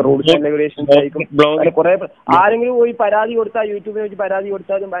ലൈൻ, ചിലപ്പോൾ റൂൾസ് ആൻഡ് റെഗുലേഷൻസ് ആയിരിക്കും. കുറെ ആരെങ്കിലും പോയി പരാതി കൊടുത്താൽ, യൂട്യൂബിൽ വെച്ച് പരാതി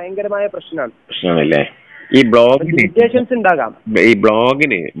കൊടുത്താൽ ഭയങ്കരമായ പ്രശ്നമാണ്. ഈ ബ്ലോഗിന് ലിമിറ്റേഷൻസ് ഉണ്ടാകാം. ഈ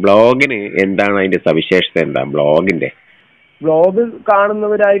ബ്ലോഗിന് എന്താണ് അതിന്റെ സവിശേഷത? എന്താ ബ്ലോഗ്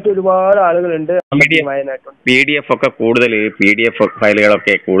കാണുന്നവരായിട്ട് ഒരുപാട് ആളുകളുണ്ട്. PDF ഒക്കെ കൂടുതൽ, PDF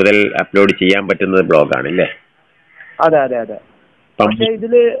ഫയലുകളൊക്കെ കൂടുതൽ അപ്ലോഡ് ചെയ്യാൻ പറ്റുന്നത് ബ്ലോഗാണ് അല്ലേ? അതെ. പക്ഷെ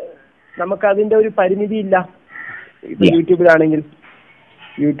ഇതില് നമുക്ക് അതിന്റെ ഒരു പരിമിതി ഇല്ല. ഇപ്പൊ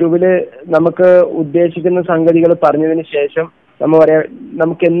യൂട്യൂബില് നമുക്ക് ഉദ്ദേശിക്കുന്ന സംഗതികൾ പറഞ്ഞതിന് ശേഷം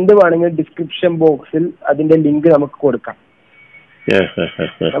നമുക്ക് എന്ത് വേണമെങ്കിലും ഡിസ്ക്രിപ്ഷൻ ബോക്സിൽ അതിന്റെ ലിങ്ക് നമുക്ക് കൊടുക്കാം.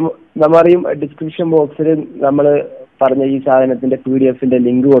 നമ്മറിയും ഡിസ്ക്രിപ്ഷൻ ബോക്സിൽ നമ്മൾ പറഞ്ഞ ഈ സാധനത്തിന്റെ PDF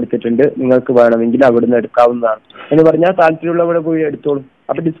ലിങ്ക് കൊടുത്തിട്ടുണ്ട്, നിങ്ങൾക്ക് വേണമെങ്കിൽ അവിടുന്ന് എടുക്കാവുന്നതാണ് എന്ന് പറഞ്ഞാൽ താല്പര്യമുള്ളവിടെ പോയി എടുത്തോളും.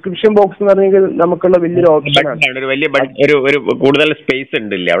 അപ്പൊ ഡിസ്ക്രിപ്ഷൻ ബോക്സ് എന്ന് പറഞ്ഞെങ്കിൽ നമുക്കുള്ള വലിയൊരു ഓപ്ഷനാണ്. കൂടുതൽ സ്പേസ്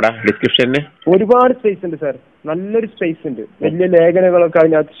ഉണ്ട് അവിടെ ഡിസ്ക്രിപ്ഷന്? ഒരുപാട് സ്പേസ് ഉണ്ട് സാർ, നല്ലൊരു സ്പേസ് ഉണ്ട്. വലിയ ലേഖനങ്ങളൊക്കെ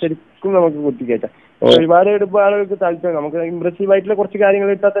അതിനകത്ത് ശരിക്കും നമുക്ക് കുത്തിക്കയറ്റാം. ഒരുപാട് ആളുകൾക്ക് താല്പര്യം. നമുക്ക് ഇംപ്രസീവ് ആയിട്ടുള്ള കുറച്ച് കാര്യങ്ങൾ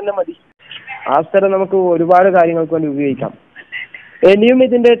ഇട്ടാൽ തന്നെ മതി. ആ സ്ഥലം നമുക്ക് ഒരുപാട് കാര്യങ്ങൾക്ക് വേണ്ടി ഉപയോഗിക്കാം. ഇനിയും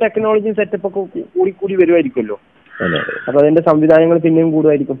ഇതിന്റെ ടെക്നോളജി സെറ്റപ്പ് ഒക്കെ കൂടി വരുമായിരിക്കുമല്ലോ. അപ്പൊ അതിന്റെ സംവിധാനങ്ങൾ പിന്നെയും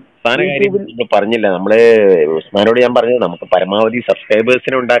കൂടുമായിരിക്കും. പറഞ്ഞില്ല നമ്മള് ഉസ്മാനോട് ഞാൻ പറഞ്ഞത്, നമുക്ക് പരമാവധി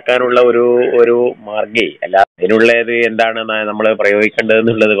സബ്സ്ക്രൈബേഴ്സിനെ ഉണ്ടാക്കാനുള്ള ഒരു മാർഗേ അല്ല, അതിനുള്ളത് എന്താണ് നമ്മൾ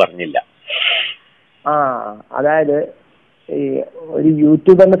പ്രയോഗിക്കേണ്ടതെന്നുള്ളത് പറഞ്ഞില്ല. അതായത് ഈ ഒരു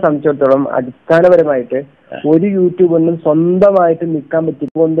യൂട്യൂബറിനെ സംബന്ധിച്ചിടത്തോളം അടിസ്ഥാനപരമായിട്ട് ഒരു യൂട്യൂബറിനും സ്വന്തമായിട്ട് നിൽക്കാൻ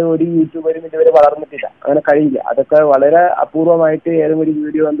പറ്റിക്കൊണ്ട് ഒരു യൂട്യൂബറും ഇതുവരെ വളർന്നിട്ടില്ല. അങ്ങനെ കഴിയില്ല. അതൊക്കെ വളരെ അപൂർവമായിട്ട് ഏതെങ്കിലും ഒരു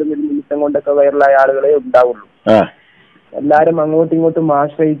വീഡിയോ എന്തെങ്കിലും നിമിത്തം കൊണ്ടൊക്കെ വൈറലായ ആളുകളെ ഉണ്ടാവുള്ളൂ. എല്ലാരും അങ്ങോട്ടും ഇങ്ങോട്ടും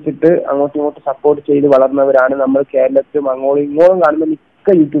ആശ്രയിച്ചിട്ട് അങ്ങോട്ടും ഇങ്ങോട്ടും സപ്പോർട്ട് ചെയ്ത് വളർന്നവരാണ് നമ്മൾ കേരളത്തിലും അങ്ങോട്ടും ഇങ്ങോട്ടും കാണുന്ന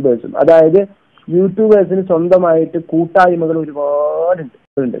മിക്ക യൂട്യൂബേഴ്സും. അതായത് യൂട്യൂബേഴ്സിന് സ്വന്തമായിട്ട് കൂട്ടായ്മകൾ ഒരുപാടുണ്ട്.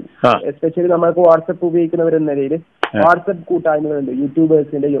 എസ്പെഷ്യലി നമ്മൾക്ക് വാട്സപ്പ് ഉപയോഗിക്കുന്നവരെന്ന നിലയിൽ വാട്സപ്പ് കൂട്ടായ്മകളുണ്ട്.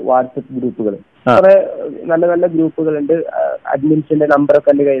 യൂട്യൂബേഴ്സിന്റെ വാട്സപ്പ് ഗ്രൂപ്പുകൾ കുറെ നല്ല നല്ല ഗ്രൂപ്പുകളുണ്ട്. അഡ്മിൻസിന്റെ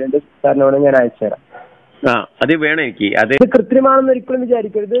നമ്പറൊക്കെ എന്റെ കയ്യിലുണ്ട്. സാറിനോട് ഞാൻ അയച്ചുതരാം. അത് വേണം എനിക്ക്. അത് കൃത്രിമാണെന്ന് ഒരിക്കലും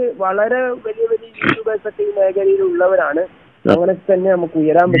വിചാരിക്കരുത്. വളരെ വലിയ യൂട്യൂബേഴ്സ് ഒക്കെ ഈ മേഖലയിൽ ഉള്ളവരാണ്. അങ്ങനെ തന്നെ നമുക്ക്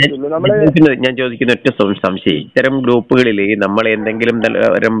ഉയരാൻ പറ്റുള്ളൂ. ഞാൻ ചോദിക്കുന്ന ഒറ്റ സംശയം, ഇത്തരം ഗ്രൂപ്പുകളിൽ നമ്മൾ എന്തെങ്കിലും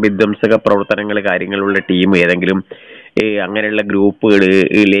തരം വിധ്വംസക പ്രവർത്തനങ്ങൾ കാര്യങ്ങളുള്ള ടീം ഏതെങ്കിലും അങ്ങനെയുള്ള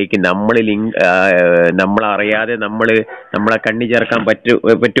ഗ്രൂപ്പുകളിലേക്ക് നമ്മളറിയാതെ നമ്മളെ കണ്ണി ചേർക്കാൻ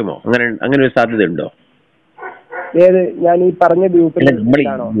പറ്റുമോ? അങ്ങനെ ഒരു സാധ്യത ഉണ്ടോ? ഏത് ഞാൻ ഈ പറഞ്ഞ ഗ്രൂപ്പിൽ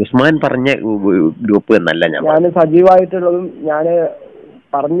ഉസ്മാൻ പറഞ്ഞ ഗ്രൂപ്പ് എന്നല്ല ഞാൻ സജീവമായിട്ടുള്ളതും ഞാൻ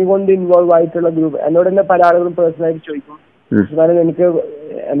പറഞ്ഞുകൊണ്ട് ഇൻവോൾവ് ആയിട്ടുള്ള ഗ്രൂപ്പ്. എന്നോട് തന്നെ പല ആളുകളും പേഴ്സണലായിട്ട് ചോദിക്കും, ഉസ്മാൻ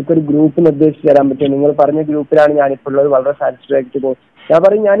എനിക്കൊരു ഗ്രൂപ്പ് നിർദ്ദേശിച്ച് തരാൻ പറ്റും, നിങ്ങൾ പറഞ്ഞ ഗ്രൂപ്പിലാണ് ഞാനിപ്പോൾ ഉള്ളത്, വളരെ സാറ്റിസ്ഫൈഡ് ആയിട്ട് പോകും. ഞാൻ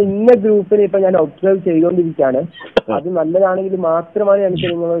പറയും, ഞാൻ ഇന്ന ഗ്രൂപ്പിനെ ഇപ്പൊ ഞാൻ ഒബ്സർവ് ചെയ്തുകൊണ്ടിരിക്കുകയാണ്, അത് നല്ലതാണെങ്കിൽ മാത്രമാണ് എനിക്ക്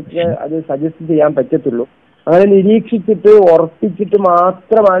നിങ്ങൾക്ക് അത് സജസ്റ്റ് ചെയ്യാൻ പറ്റത്തുള്ളൂ. അങ്ങനെ നിരീക്ഷിച്ചിട്ട് ഉറപ്പിച്ചിട്ട്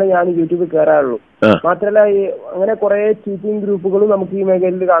മാത്രമാണ് ഞാൻ യൂട്യൂബിൽ കയറാറുള്ളൂ. മാത്രമല്ല അങ്ങനെ കുറെ ചീറ്റിംഗ് ഗ്രൂപ്പുകളും നമുക്ക് ഈ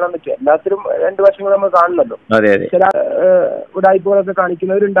മേഖലയിൽ കാണാൻ പറ്റും. എല്ലാത്തിലും രണ്ടു വശങ്ങൾ നമ്മൾ കാണുന്നല്ലോ. ചില ഉടായ്പകളൊക്കെ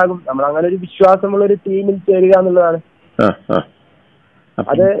കാണിക്കുന്നവരുണ്ടാകും. നമ്മൾ അങ്ങനെ ഒരു വിശ്വാസമുള്ള ഒരു ടീമിൽ ചേരുക എന്നുള്ളതാണ്.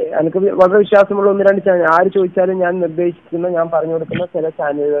 അത് എനിക്ക് വളരെ വിശ്വാസമുള്ള ഒന്ന് രണ്ട് ചാനൽ ആര് ചോദിച്ചാലും ഞാൻ നിർദ്ദേശിക്കുന്ന, ഞാൻ പറഞ്ഞു കൊടുക്കുന്ന ചില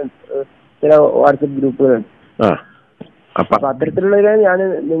ചാനലുകൾ, ചില വാട്സപ്പ് ഗ്രൂപ്പുകളുണ്ട്. അപ്പൊ അത്തരത്തിലുള്ളതിനെ ഞാൻ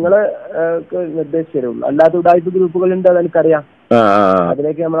നിങ്ങളെ നിർദ്ദേശിച്ചു തരുള്ളൂ. അല്ലാത്ത ഉടായ്പ ഗ്രൂപ്പുകളുണ്ട്, അതെനിക്കറിയാം.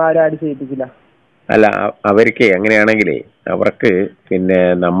 അതിലേക്ക് നമ്മൾ ആരും ആഡ് ചെയ്യിപ്പിക്കില്ല. അല്ല അവർക്ക് അങ്ങനെയാണെങ്കിലേ അവർക്ക് പിന്നെ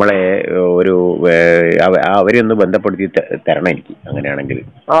നമ്മളെ ഒരു അവരെയൊന്ന് ബന്ധപ്പെടുത്തി തരണം എനിക്ക് അങ്ങനെയാണെങ്കിൽ.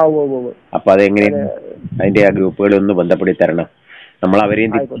 അപ്പൊ അതെങ്ങനെയാണ് അതിന്റെ ആ ഗ്രൂപ്പുകളെ ഒന്ന് ബന്ധപ്പെടുത്തി തരണം. നമ്മൾ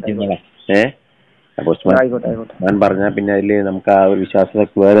അവരെയും അപ്പൊ ഞാൻ പറഞ്ഞാൽ പിന്നെ അതില് നമുക്ക് ആ ഒരു വിശ്വാസത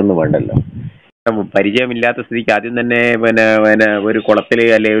വേറൊന്നും വേണ്ടല്ലോ. പരിചയമില്ലാത്ത സ്ഥിതിക്ക് ആദ്യം തന്നെ പിന്നെ ഒരു കുളത്തില്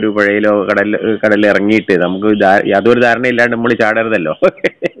അല്ലെ ഒരു പുഴയിലോ കടലിൽ ഇറങ്ങിയിട്ട് നമുക്ക് യാതൊരു ധാരണയില്ലാണ്ട് നമ്മൾ ചാടരുതല്ലോ.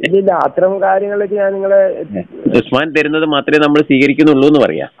 ഇല്ല, അത്തരം കാര്യങ്ങളിലേക്ക് ഞാൻ നിങ്ങളെ ഉസ്മാൻ തരുന്നത് മാത്രമേ നമ്മൾ സ്വീകരിക്കുന്നുള്ളൂ എന്ന്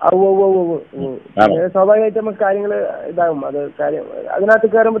പറയാം. സ്വാഭാവികമായിട്ട് നമുക്ക് കാര്യങ്ങൾ ഇതാകും. അത് കാര്യം അതിനകത്ത്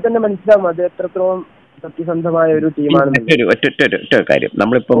കയറുമ്പോൾ തന്നെ മനസ്സിലാവും അത് എത്രത്തോളം സത്യസന്ധമായ ഒരു ടീമാണ്. ഒറ്റ കാര്യം,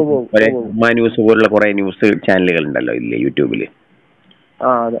 നമ്മളിപ്പോ ന്യൂസ് പോലുള്ള കുറെ ന്യൂസ് ചാനലുകൾ ഉണ്ടല്ലോ ഇല്ലേ യൂട്യൂബില്.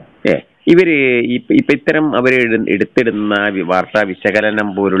 ഇവര് ഇപ്പൊ ഇത്തരം അവര് എടുത്തിടുന്ന വാർത്താ വിശകലനം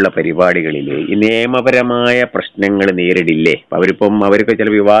പോലുള്ള പരിപാടികളിൽ നിയമപരമായ പ്രശ്നങ്ങൾ നേരിടില്ലേ? അവർക്ക് ചില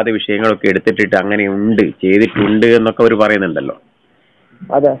വിവാദ വിഷയങ്ങളൊക്കെ എടുത്തിട്ടിട്ട് അങ്ങനെ ചെയ്തിട്ടുണ്ട് എന്നൊക്കെ അവർ പറയുന്നുണ്ടല്ലോ.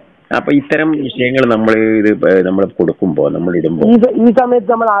 അതെ. അപ്പൊ ഇത്തരം വിഷയങ്ങൾ നമ്മൾ കൊടുക്കുമ്പോ നമ്മൾ ഇടുമ്പോ ഈ സമയത്ത്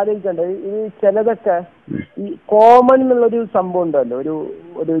നമ്മൾ ആലോചിക്കണ്ടേ, ഈ ചിലതൊക്കെ ഈ കോമൺ എന്നുള്ളൊരു സംഭവം ഉണ്ടല്ലോ,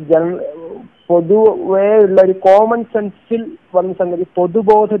 ഒരു പൊതുവേ ഉള്ള ഒരു കോമൺ സെൻസിൽ വന്ന സംഗതി,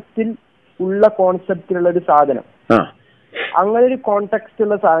 പൊതുബോധത്തിൽ ഉള്ള കോൺസെപ്റ്റിലുള്ള ഒരു സാധനം, അങ്ങനെ ഒരു കോണ്ടെക്സ്റ്റ്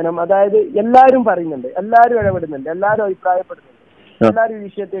ഉള്ള സാധനം. അതായത് എല്ലാവരും പറയുന്നുണ്ട്, എല്ലാവരും ഇടപെടുന്നുണ്ട്, എല്ലാവരും അഭിപ്രായപ്പെടുന്നുണ്ട്, എല്ലാവരും ഈ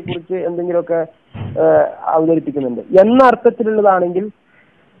വിഷയത്തെ കുറിച്ച് എന്തെങ്കിലുമൊക്കെ അവതരിപ്പിക്കുന്നുണ്ട് എന്ന അർത്ഥത്തിലുള്ളതാണെങ്കിൽ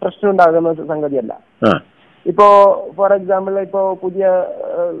പ്രശ്നം ഉണ്ടാകുന്ന സംഗതിയല്ല. ഇപ്പോ ഫോർ എക്സാമ്പിൾ ഇപ്പോ പുതിയ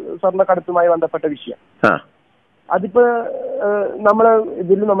സ്വർണ്ണക്കടത്തുമായി ബന്ധപ്പെട്ട വിഷയം, അതിപ്പോ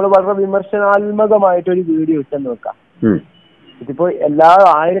നമ്മൾ വളരെ വിമർശനാത്മകമായിട്ടൊരു വീഡിയോ ഇട്ടെന്ന് വെക്കാം. ഇതിപ്പോ എല്ലാ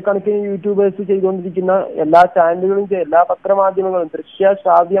ആയിരക്കണക്കിന് യൂട്യൂബേഴ്സ് ചെയ്തുകൊണ്ടിരിക്കുന്ന, എല്ലാ ചാനലുകളും എല്ലാ പത്രമാധ്യമങ്ങളും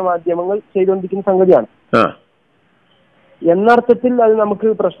ശ്രാവ്യ മാധ്യമങ്ങൾ ചെയ്തുകൊണ്ടിരിക്കുന്ന സംഗതിയാണ്. എന്നർത്ഥത്തിൽ അത് നമുക്ക്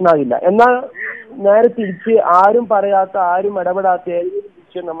പ്രശ്നമാകില്ല. എന്നാൽ നേരെ തിരിച്ച് ആരും പറയാത്ത, ആരും ഇടപെടാത്ത ഏതെങ്കിലും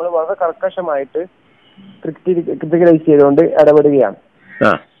വിഷയം നമ്മൾ വളരെ കർക്കശമായിട്ട് ക്രിട്ടിക്കലൈസ് ചെയ്തുകൊണ്ട് ഇടപെടുകയാണ്.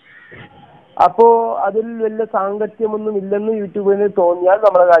 അപ്പോ അതിൽ വലിയ സാങ്കത്യമൊന്നും ഇല്ലെന്ന് യൂട്യൂബിന് തോന്നിയാൽ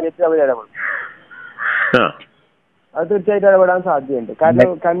നമ്മുടെ കാര്യത്തിൽ അവർ ഇടപെടും. അത് തീർച്ചയായിട്ടും ഇടപെടാൻ സാധ്യതയുണ്ട്.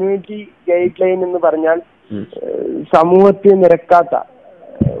 കാരണം കമ്മ്യൂണിറ്റി ഗൈഡ് ലൈൻ എന്ന് പറഞ്ഞാൽ സമൂഹത്തിൽ നിരക്കാത്ത,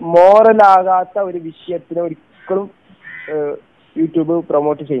 മോറലാകാത്ത ഒരു വിഷയത്തിനെ ഒരിക്കലും യൂട്യൂബ്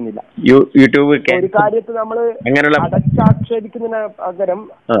പ്രൊമോട്ട് ചെയ്യുന്നില്ല. ഒരു കാര്യത്തിൽ നമ്മൾ അടച്ചാക്ഷേപിക്കുന്നതിന് പകരം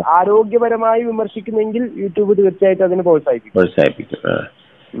ആരോഗ്യപരമായി വിമർശിക്കുന്നെങ്കിൽ യൂട്യൂബ് തീർച്ചയായിട്ടും അതിന് പ്രോത്സാഹിപ്പിക്കും.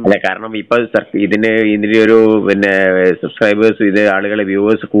 അല്ല, കാരണം ഇപ്പൊ ഇതിന്റെ ഒരു പിന്നെ സബ്സ്ക്രൈബേഴ്സ്, ആളുകളെ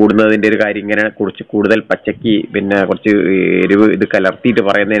വ്യൂവേഴ്സ് കൂടുന്നതിന്റെ ഒരു കാര്യം ഇങ്ങനെ കുറച്ച് കൂടുതൽ പച്ചക്ക് കുറച്ച് എരിവ് കലർത്തിയിട്ട്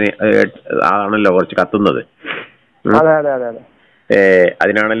പറയുന്നതിന് ആണല്ലോ കുറച്ച് കത്തുന്നത്.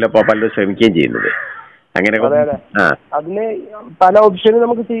 അതിനാണല്ലോ ഇപ്പൊ പലരും ശ്രമിക്കുകയും ചെയ്യുന്നത്. അങ്ങനെ അതിന് പല ഓപ്ഷനും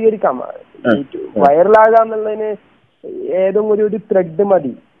നമുക്ക് സ്വീകരിക്കാം. വൈറലാകാന്നുള്ളതിന് ഏതെങ്കിലും ഒരു ത്രെഡ്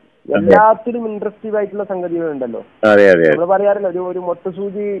മതി. എല്ലാത്തിലും ഇൻട്രസ്റ്റീവ് ആയിട്ടുള്ള സംഗതികളുണ്ടല്ലോ. നമ്മൾ പറയാറില്ല, ഒരു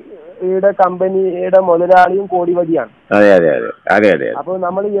മൊത്തസൂചിയുടെ കമ്പനിയുടെ മുതലാളിയും കോടിപതിയാണ്. അപ്പൊ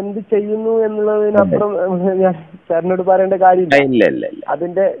നമ്മൾ എന്ത് ചെയ്യുന്നു എന്നുള്ളതിനപ്പുറം ഞാൻ സാറിനോട് പറയേണ്ട കാര്യമില്ല.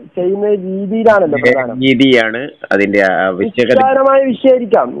 അതിന്റെ ചെയ്യുന്ന രീതിയിലാണല്ലോ പ്രധാനം. നിസ്സാരമായ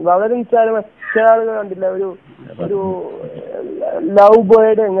വിഷയമായിരിക്കാം, വളരെ നിസ്സാരമായ. ചില ആളുകൾ കണ്ടില്ല, ഒരു ലവ്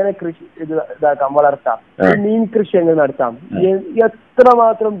ബേർഡ് എങ്ങനെ കൃഷി ഇതാക്കാം, വളർത്താം, മീൻ കൃഷി എങ്ങനെ നടത്താം,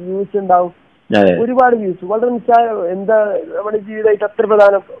 എത്രമാത്രം വ്യൂസ് ഉണ്ടാവും, ഒരുപാട് വ്യൂസ്. വളരെ നിസ്സാരം, എന്താ നമ്മുടെ ജീവിതമായിട്ട് അത്ര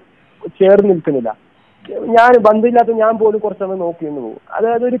പ്രധാനം ചേർന്ന് നിൽക്കുന്നില്ല. ബന്ധമില്ലാത്ത ഞാൻ പോലും കുറച്ചൊന്ന് നോക്കി നിന്ന് പോകും.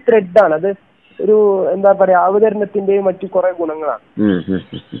 അതൊരു ത്രെഡാണ്. അത് ഒരു എന്താ പറയാ, അവതരണത്തിന്റെയും മറ്റു കുറെ ഗുണങ്ങളാണ്.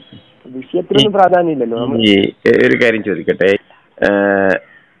 വിഷയത്തിനൊന്നും പ്രാധാന്യമില്ലല്ലോ. ഒരു കാര്യം ചോദിക്കട്ടെ,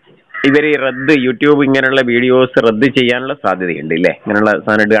 ഇവര് യൂട്യൂബ് ഇങ്ങനെയുള്ള വീഡിയോസ് റദ്ദ് ചെയ്യാനുള്ള സാധ്യതയുണ്ട് ഇല്ലേ? ഇങ്ങനെയുള്ള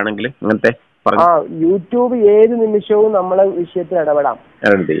സാധനം ഇടുകയാണെങ്കിൽ അങ്ങനത്തെ യൂട്യൂബ് ഏത് നിമിഷവും നമ്മളെ വിഷയത്തിൽ ഇടപെടാം.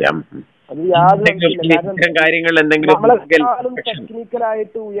 അത് നമ്മളെക്കാളും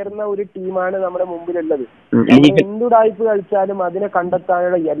ടെക്നിക്കലായിട്ട് ഉയർന്ന ഒരു ടീമാണ് നമ്മുടെ മുമ്പിലുള്ളത്. എന്തുടായ്പ് കളിച്ചാലും അതിനെ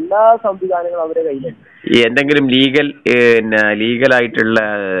കണ്ടെത്താനുള്ള എല്ലാ സംവിധാനങ്ങളും അവരുടെ കയ്യിലുണ്ട്. എന്തെങ്കിലും ലീഗലായിട്ടുള്ള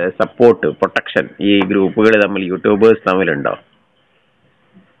സപ്പോർട്ട്, പ്രൊട്ടക്ഷൻ ഈ ഗ്രൂപ്പുകൾ തമ്മിൽ, യൂട്യൂബേഴ്സ് തമ്മിലുണ്ടോ?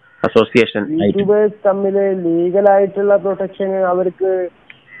 അസോസിയേഷൻ യൂട്യൂബേഴ്സ് തമ്മിൽ ലീഗലായിട്ടുള്ള പ്രൊട്ടക്ഷൻ അവർക്ക്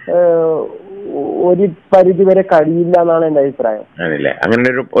ഒരു പരിധി വരെ കഴിയില്ല എന്നാണ് എന്റെ അഭിപ്രായം. അങ്ങനെ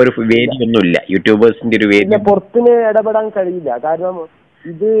ഒരു വേദി ഒന്നുമില്ല യൂട്യൂബേഴ്സിന്റെ ഒരു വേദി. പുറത്തിന് ഇടപെടാൻ കഴിയില്ല. കാരണം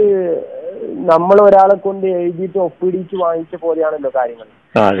ഇത് നമ്മൾ ഒരാളെ കൊണ്ട് എഴുതിയിട്ട് ഒപ്പിടിച്ച് വാങ്ങിച്ച പോലെയാണല്ലോ കാര്യങ്ങൾ.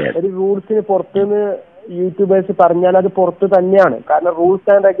 ഒരു റൂൾസിന് പുറത്തുനിന്ന് യൂട്യൂബേഴ്സ് പറഞ്ഞാൽ അത് പുറത്ത് തന്നെയാണ്. കാരണം റൂൾസ്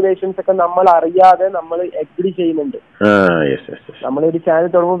ആൻഡ് റെഗുലേഷൻസ് ഒക്കെ നമ്മൾ അറിയാതെ നമ്മൾ എഗ്രി ചെയ്യുന്നുണ്ട്. നമ്മളൊരു ചാനൽ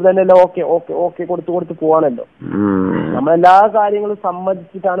തുടങ്ങുമ്പോൾ തന്നെ ഓക്കെ ഓക്കെ ഓക്കെ കൊടുത്ത് പോവാണല്ലോ. നമ്മളെല്ലാ കാര്യങ്ങളും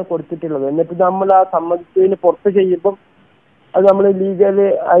സമ്മതിച്ചിട്ടാണ് കൊടുത്തിട്ടുള്ളത്. എന്നിട്ട് നമ്മൾ ആ സമ്മതിച്ചതിന് പുറത്ത് ചെയ്യുമ്പം അത് നമ്മൾ ലീഗല്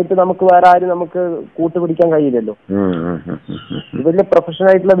ആയിട്ട് നമുക്ക് വേറെ ആരും നമുക്ക് കൂട്ടുപിടിക്കാൻ കഴിയില്ലല്ലോ. വലിയ പ്രൊഫഷണൽ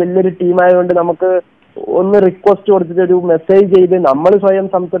ആയിട്ടുള്ള വലിയൊരു ടീമായതുകൊണ്ട് നമുക്ക് ഒന്ന് റിക്വസ്റ്റ് കൊടുത്തിട്ട് ഒരു മെസ്സേജ് ചെയ്ത് നമ്മൾ സ്വയം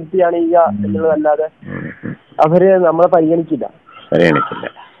സംതൃപ്തിയാണ് ചെയ്യുക എന്നുള്ളതല്ലാതെ അവര് നമ്മളെ പരിഗണിക്കില്ല.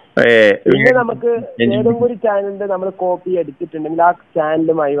 പിന്നെ നമുക്ക് ഏതെങ്കിലും ഒരു ചാനലിന്റെ നമ്മൾ കോപ്പി എടുത്തിട്ടുണ്ടെങ്കിൽ ആ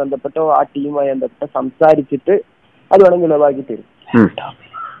ചാനലുമായി ബന്ധപ്പെട്ടോ ആ ടീമുമായി ബന്ധപ്പെട്ടോ സംസാരിച്ചിട്ട് അത് വേണമെങ്കിൽ ഒഴിവാക്കി തരും.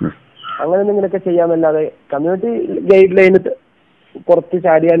 അങ്ങനെ എന്തെങ്കിലുമൊക്കെ ചെയ്യാമെന്നല്ലാതെ കമ്മ്യൂണിറ്റി ഗൈഡ് ലൈന് പുറത്ത്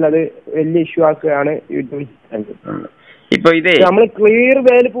ചാടിയാൽ അത് വലിയ ഇഷ്യൂ ആക്കുകയാണ് യൂട്യൂബ്. ഇപ്പൊ ഇതേ നമ്മൾ ക്ലിയർ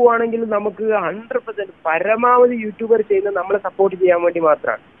വേല് പോവാണെങ്കിൽ നമുക്ക് 100% പരമാവധി യൂട്യൂബർ ചെയ്യുന്നത് നമ്മളെ സപ്പോർട്ട് ചെയ്യാൻ വേണ്ടി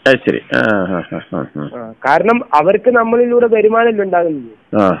മാത്രമാണ്. കാരണം അവർക്ക് നമ്മളിലൂടെ വരുമാനമല്ല ഉണ്ടാകുന്നത്.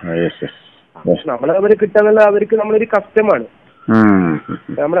 നമ്മളെ കിട്ടാനുള്ള അവർക്ക് നമ്മളൊരു കസ്റ്റമാണ്.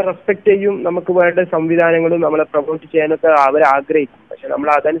 നമ്മളെ റെസ്പെക്ട് ചെയ്യും, നമുക്ക് വേണ്ട സംവിധാനങ്ങളും നമ്മളെ പ്രൊമോട്ട് ചെയ്യാനൊക്കെ അവർ ആഗ്രഹിക്കും. പക്ഷെ നമ്മൾ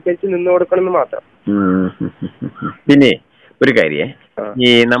അതനുസരിച്ച് നിന്ന് കൊടുക്കണം എന്ന് മാത്രം. പിന്നെ ഒരു കാര്യേ, ഈ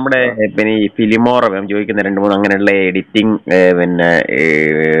നമ്മുടെ പിന്നെ ഈ ഫിലിമോറ ചോദിക്കുന്ന 2-3 അങ്ങനെയുള്ള എഡിറ്റിംഗ് പിന്നെ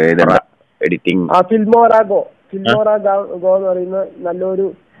എഡിറ്റിംഗ് ഫിൽമോറ ഗോ എന്ന് പറയുന്ന നല്ലൊരു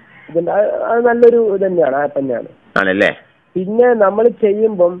ഇതുണ്ട്. അത് നല്ലൊരു ഇത് തന്നെയാണ്, ആപ്പ് തന്നെയാണ് ആണല്ലേ. പിന്നെ നമ്മൾ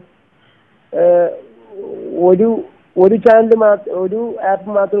ചെയ്യുമ്പം ഒരു ചാനൽ ഒരു ആപ്പ്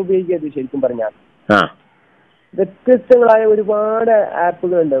മാത്രം ഉപയോഗിക്കരുത്. ശരിക്കും പറഞ്ഞാൽ വ്യത്യസ്തങ്ങളായ ഒരുപാട്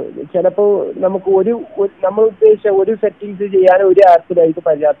ആപ്പുകളുണ്ട്. ചിലപ്പോ നമുക്ക് നമ്മൾ ഉദ്ദേശിച്ച ഒരു സെറ്റിംഗ്സ് ചെയ്യാൻ ഒരു ആപ്പിലായിട്ട്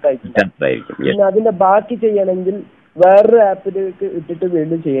പര്യാപ്തമായിരിക്കും. പിന്നെ അതിന്റെ ബാക്കി ചെയ്യണമെങ്കിൽ വേറൊരു ആപ്പിലേക്ക് ഇട്ടിട്ട്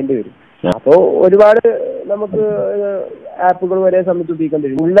വീണ്ടും ചെയ്യേണ്ടി വരും. അപ്പോ ഒരുപാട് നമുക്ക് ആപ്പുകൾ ഒരേ സമയത്ത് ഉപയോഗിക്കേണ്ടി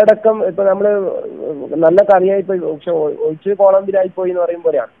വരും. ഉള്ളടക്കം ഇപ്പൊ നമ്മള് നല്ല കറിയായി പോയി, പക്ഷെ ഒഴിച്ച് കോളമ്പിലായി പോയി എന്ന് പറയും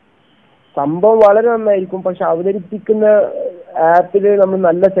പോലെയാണ്. സംഭവം വളരെ നന്നായിരിക്കും, പക്ഷെ അവതരിപ്പിക്കുന്ന ആപ്പില് നമ്മൾ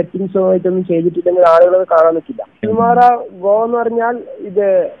നല്ല സെറ്റിംഗ്സുമായിട്ടൊന്നും ചെയ്തിട്ടില്ലെങ്കിൽ ആളുകൾ കാണാൻ നിൽക്കില്ല. ഫിൽമോറ ഗോ എന്ന് പറഞ്ഞാൽ ഇത്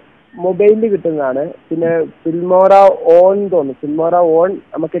മൊബൈലിൽ കിട്ടുന്നതാണ്. പിന്നെ ഫിൽമോറ ഓൺ തോന്നുന്നു. ഫിൽമോറ ഓൺ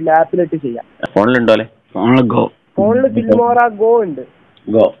നമുക്ക് ലാപ്പിലിട്ട് ചെയ്യാം. ഫോണിലുണ്ടോ? ഫോണില് ഫിൽമോറ ഗോ ഉണ്ട്.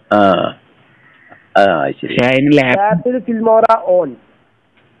 ലാപ്പിൽ ഫിൽമോറ ഓൺ.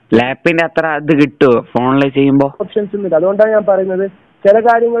 ലാപ്പിന്റെ അത്ര അത് കിട്ടുമോ ഫോണിൽ ചെയ്യുമ്പോ? ഓപ്ഷൻസ് ഒന്നുമില്ല. അതുകൊണ്ടാണ് ഞാൻ പറയുന്നത് ചില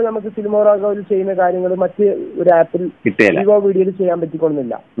കാര്യങ്ങൾ നമുക്ക് ഫിൽമോറ ഗോയിൽ ചെയ്യുന്ന കാര്യങ്ങൾ മറ്റ് ഒരു ആപ്പിൽ വിവോ വീഡിയോയിൽ ചെയ്യാൻ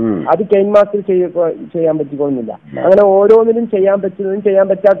പറ്റിക്കൊള്ളുന്നില്ല. അത് കെയിൻ മാസ്റ്റർ ചെയ്യാൻ പറ്റിക്കൊള്ളുന്നില്ല. അങ്ങനെ ഓരോന്നിനും ചെയ്യാൻ പറ്റുന്നതും ചെയ്യാൻ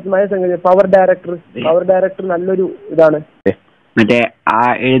പറ്റാത്തതുമായ സംഗതി. പവർ ഡയറക്ടർ നല്ലൊരു ഇതാണ്. മറ്റേ ആ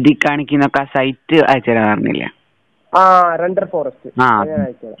എഴുതി കാണിക്കുന്നൊക്കെ സൈറ്റ് അയച്ചുതരാൻ പറഞ്ഞില്ല? Render forest.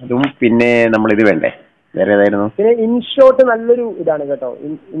 പിന്നെ നമ്മൾ ഇത് വേണ്ടേ, വേറെ ഏതായിരുന്നു? പിന്നെ ഇൻഷോട്ട് നല്ലൊരു ഇതാണ് കേട്ടോ.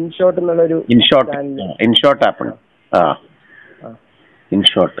 ഇൻഷോട്ട് എന്നുള്ളൊരു ഇൻഷോട്ട് ആപ്പ്.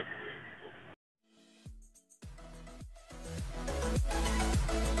 ഇൻഷോട്ട്